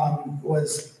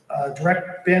was a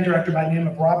band director by the name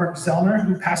of Robert Zellner,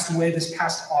 who passed away this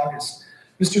past August.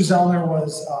 Mr. Zellner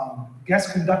was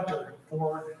guest conductor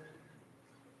for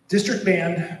district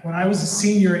band when I was a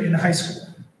senior in high school.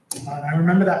 I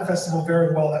remember that festival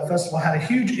very well. That festival had a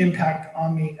huge impact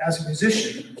on me as a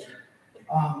musician.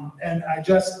 And I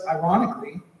just,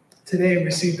 ironically, today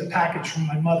received a package from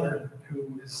my mother,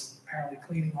 who is apparently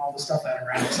cleaning all the stuff out of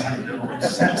her house. I don't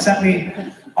know. Sent me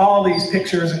all these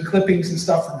pictures and clippings and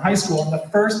stuff from high school. And the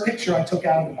first picture I took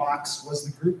out of the box was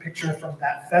the group picture from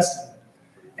that festival.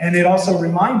 And it also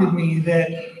reminded me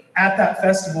that at that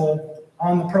festival,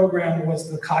 on the program was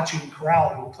the Cochin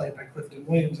Chorale, who were played by Clifton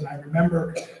Williams. And I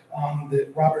remember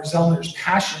that Robert Zellner's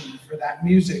passion for that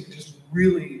music just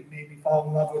really made me fall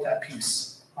in love with that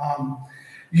piece.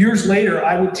 Years later,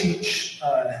 I would teach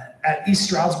at East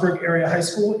Stroudsburg Area High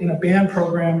School in a band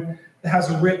program that has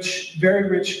a rich, very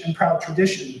rich and proud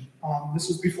tradition. This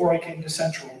was before I came to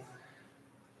Central.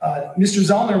 Mr.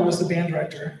 Zellner was the band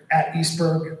director at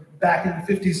Eastburg back in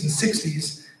the 50s and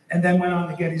 60s, and then went on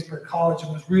to Gettysburg College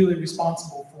and was really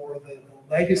responsible for the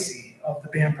legacy of the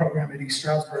band program at East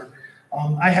Stroudsburg.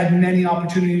 I had many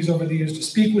opportunities over the years to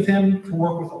speak with him, to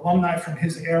work with alumni from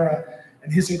his era,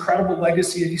 and his incredible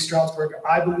legacy at East Stroudsburg,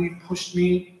 I believe, pushed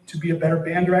me to be a better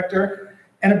band director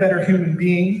and a better human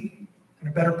being and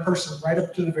a better person right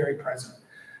up to the very present.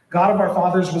 God of Our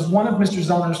Fathers was one of Mr.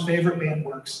 Zellner's favorite band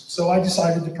works, so I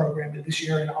decided to program it this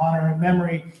year in honor and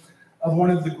memory of one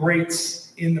of the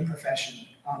greats in the profession.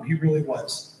 He really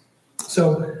was.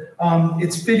 So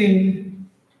it's fitting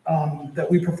that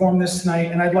we perform this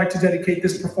tonight, and I'd like to dedicate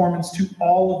this performance to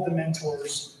all of the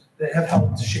mentors that have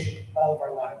helped shape all of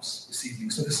our lives this evening.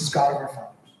 So this is God of Our Fathers.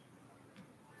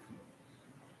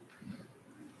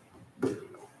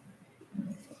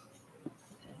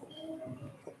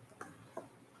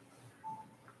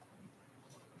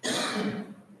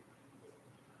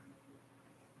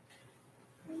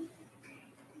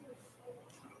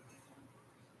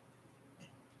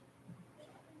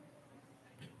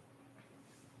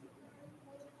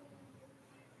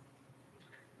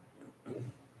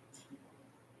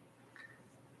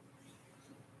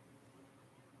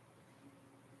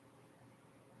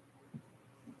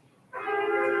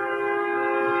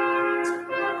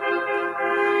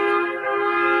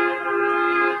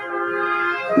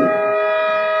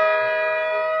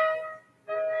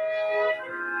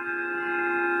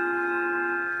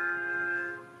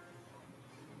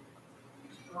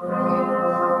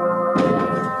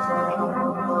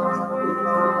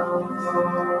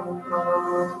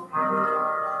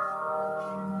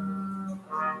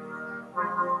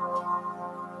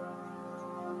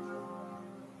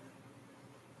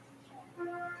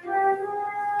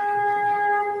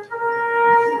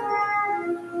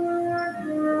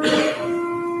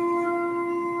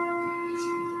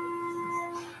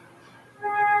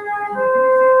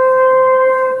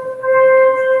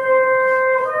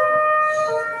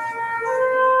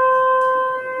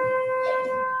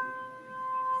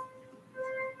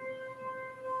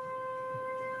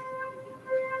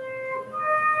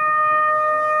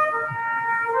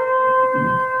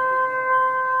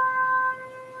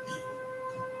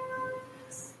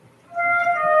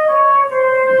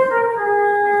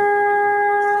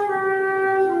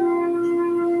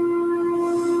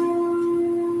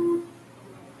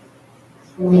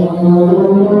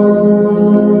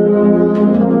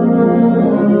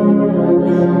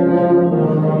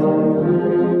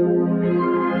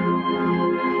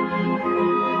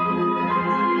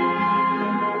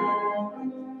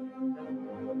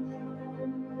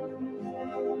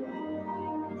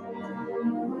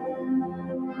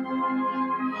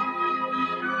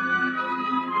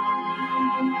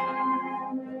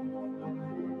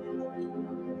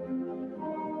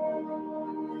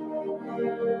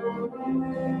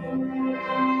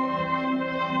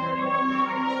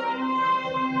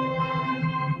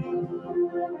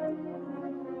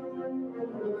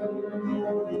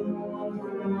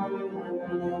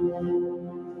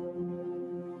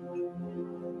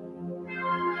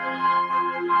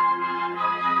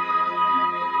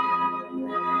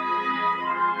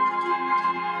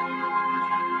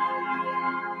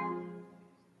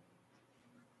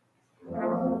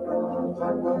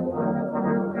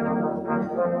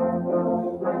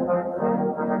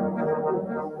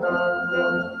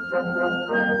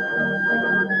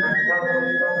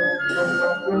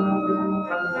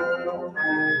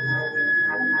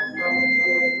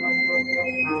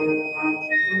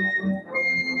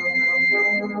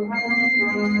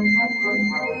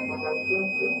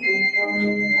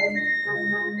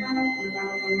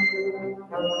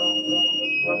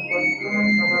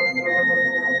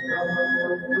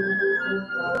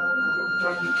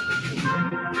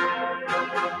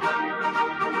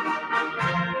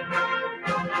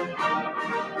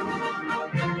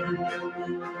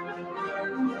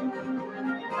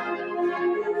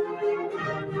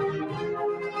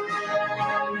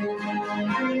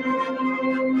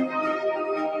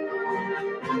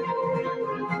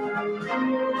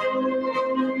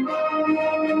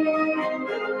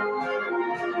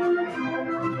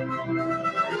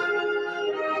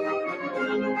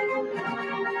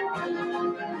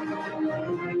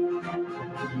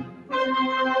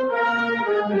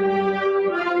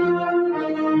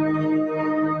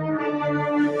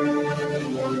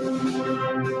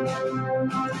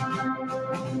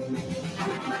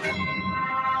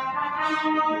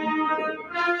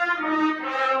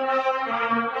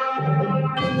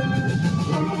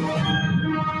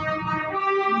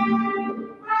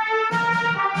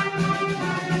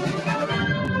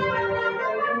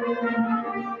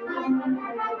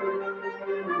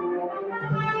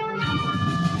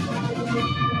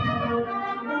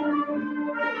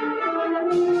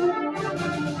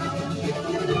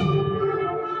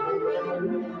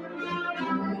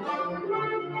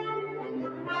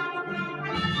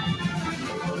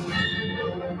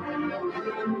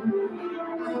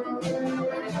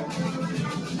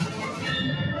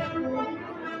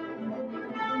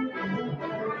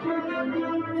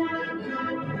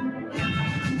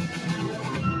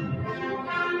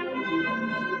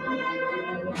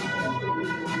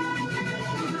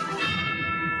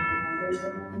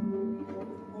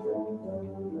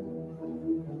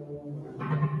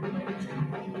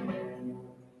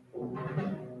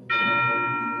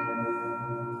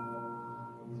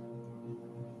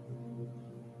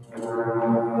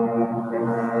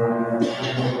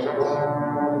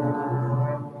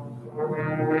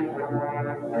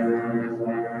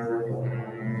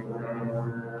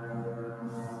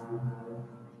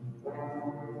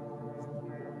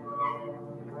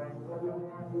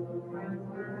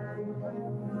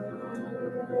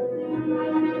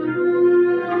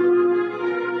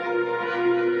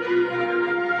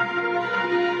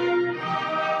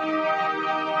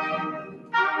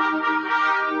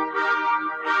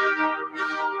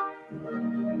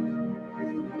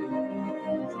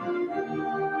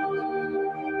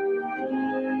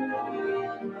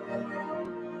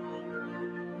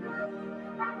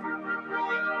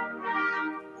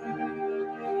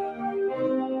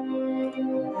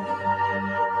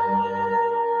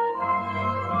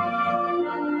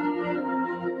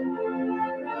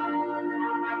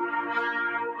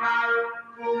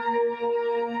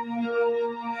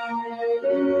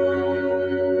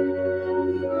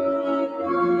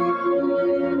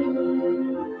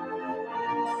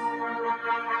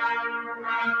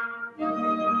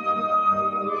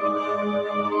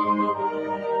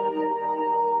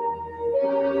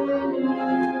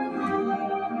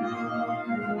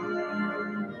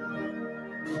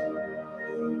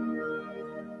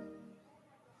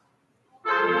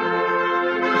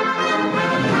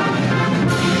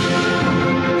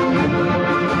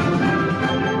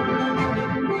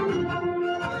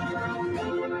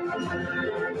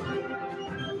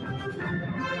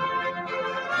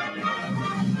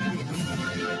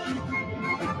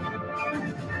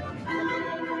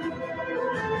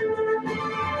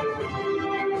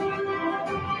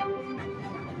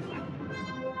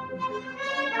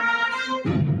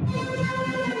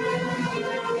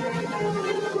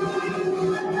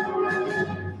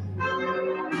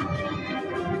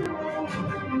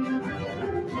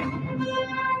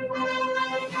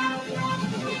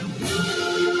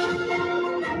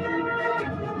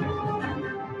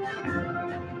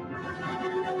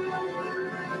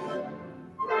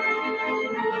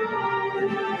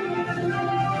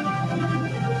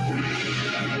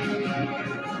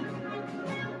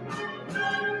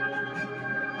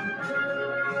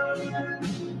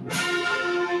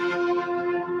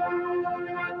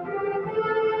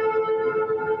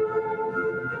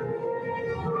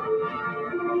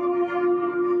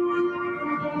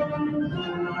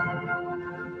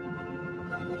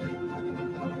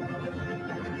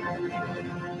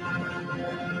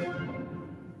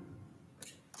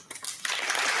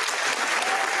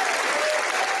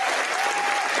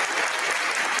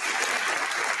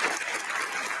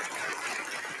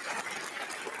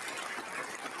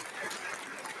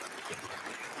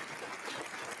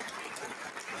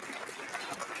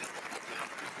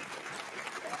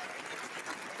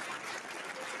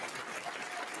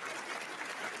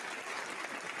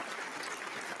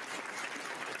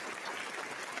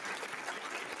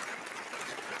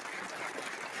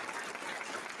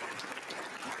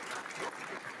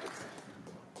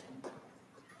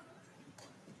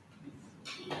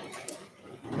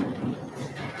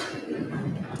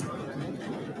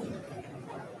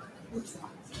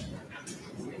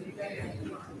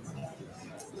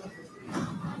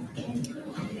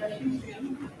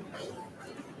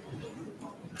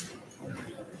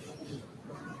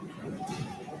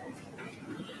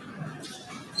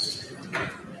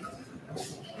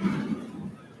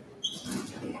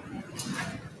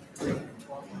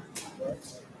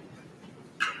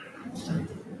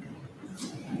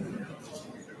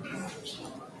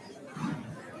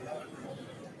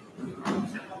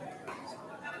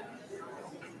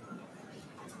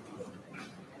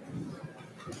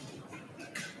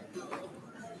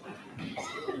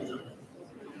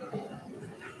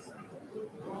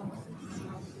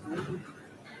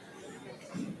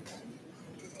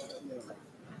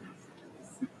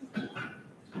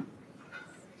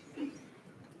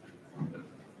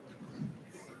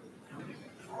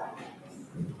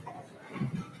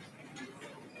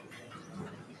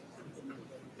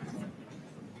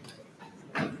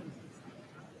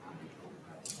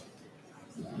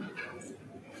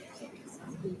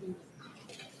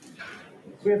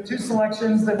 We have two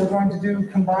selections that we're going to do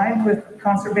combined with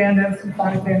concert band and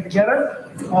symphonic band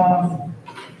together.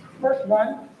 First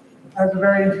one has a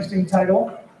very interesting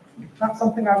title. Not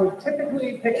something I would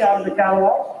typically pick out of the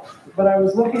catalog, but I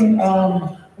was looking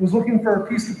for a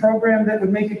piece of program that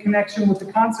would make a connection with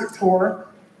the concert tour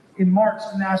in March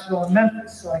to Nashville and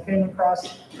Memphis. So I came across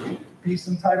a piece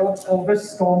entitled "Elvis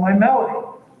Stole My Melody."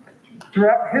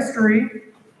 Throughout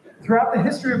the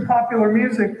history of popular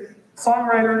music,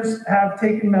 songwriters have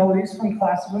taken melodies from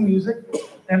classical music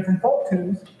and from folk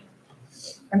tunes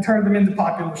and turned them into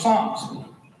popular songs.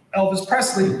 Elvis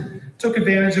Presley took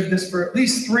advantage of this for at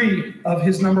least 3 of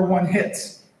his #1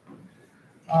 hits.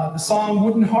 The song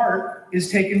Wooden Heart is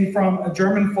taken from a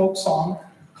German folk song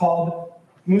called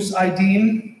Muss I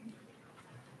Dien.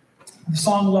 The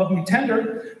song Love Me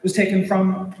Tender was taken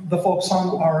from the folk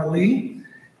song Arali.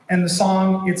 And the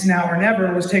song It's Now or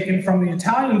Never was taken from the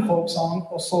Italian folk song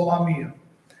O Sole Mio.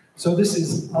 So this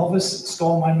is Elvis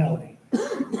Stole My Melody.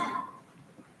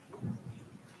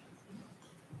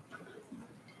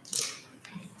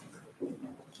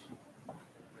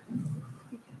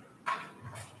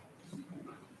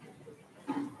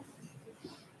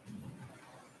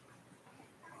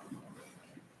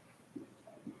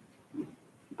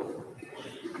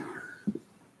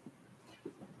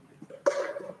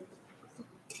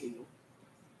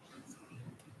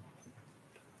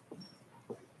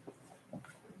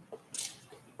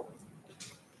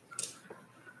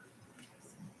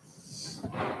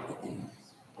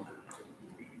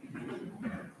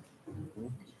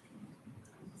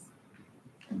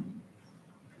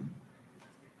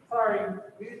 Sorry,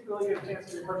 we didn't really get a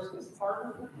chance to rehearse this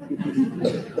part.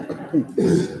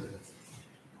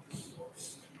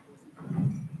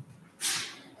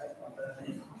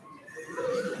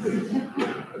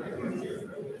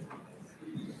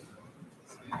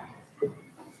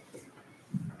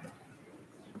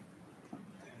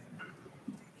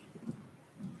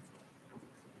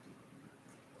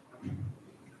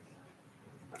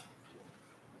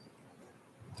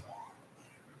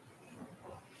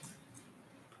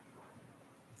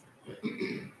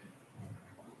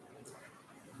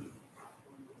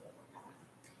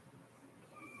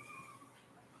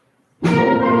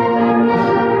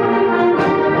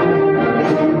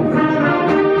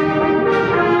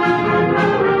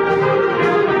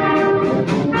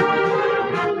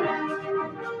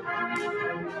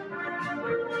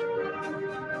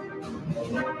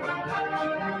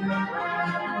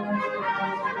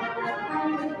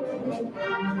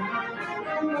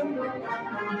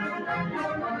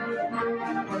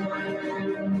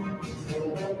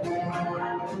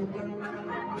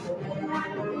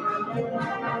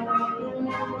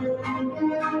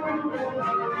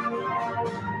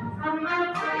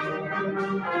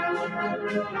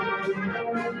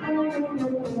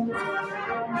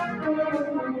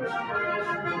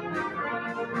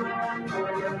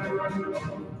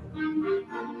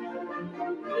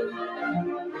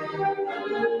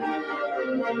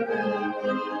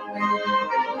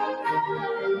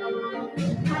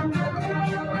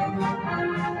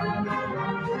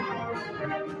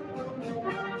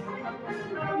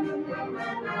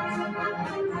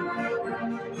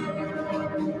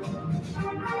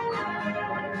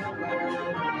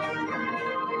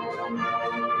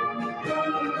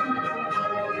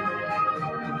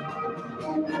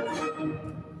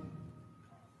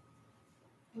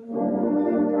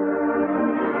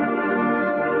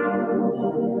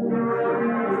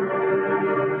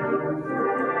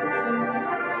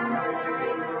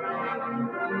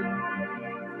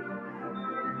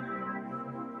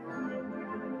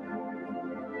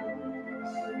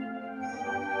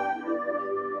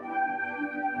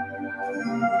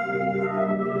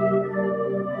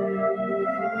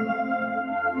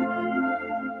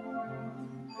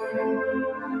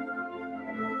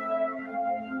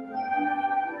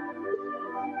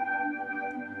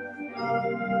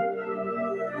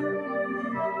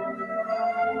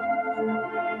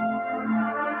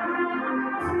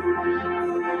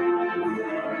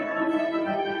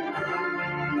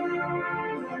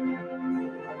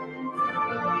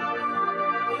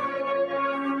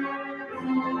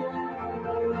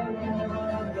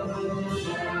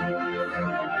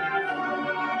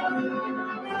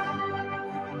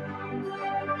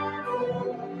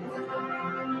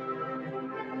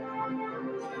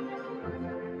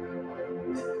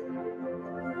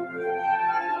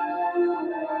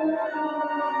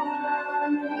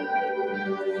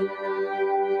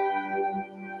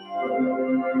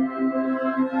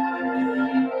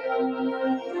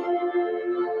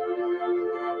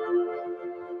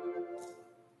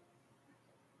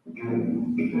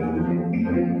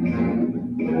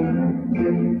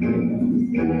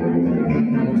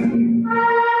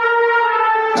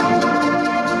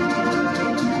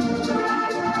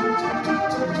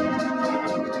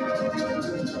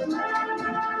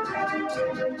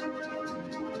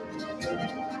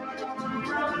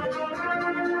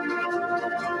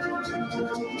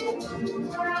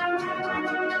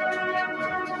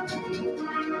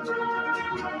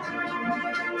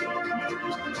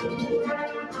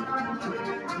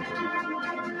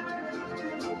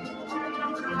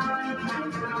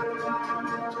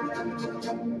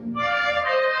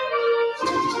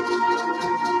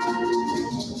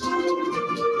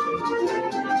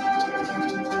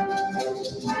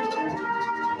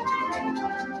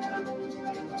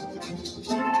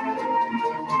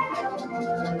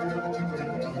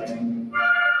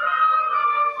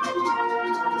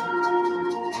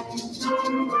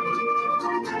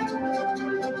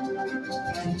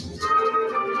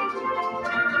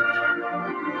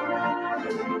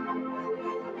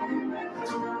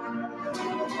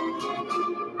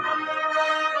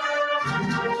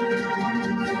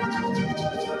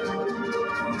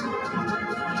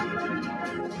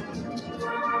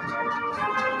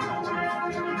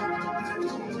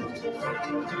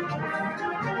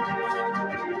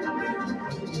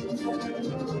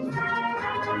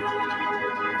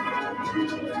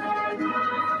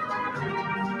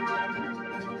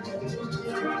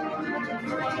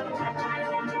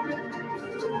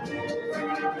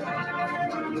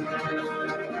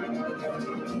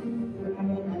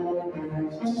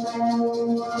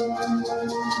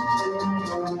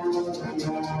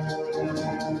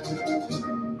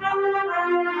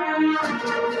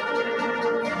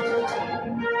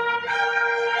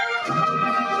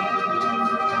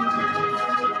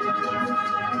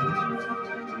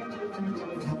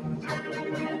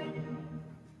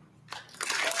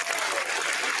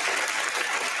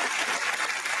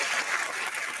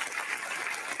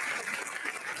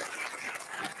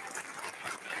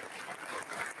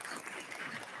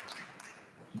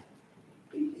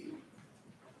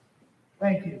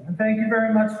 Thank you, and thank you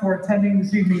very much for attending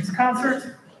this evening's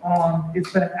concert.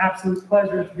 It's been an absolute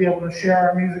pleasure to be able to share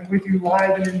our music with you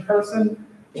live and in person.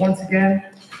 Once again,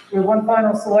 we have one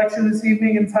final selection this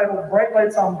evening entitled Bright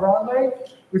Lights on Broadway,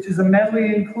 which is a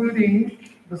medley including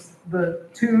the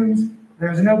tunes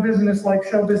There's No Business Like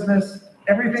Show Business,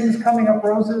 Everything's Coming Up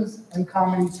Roses, and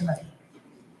Comedy Tonight.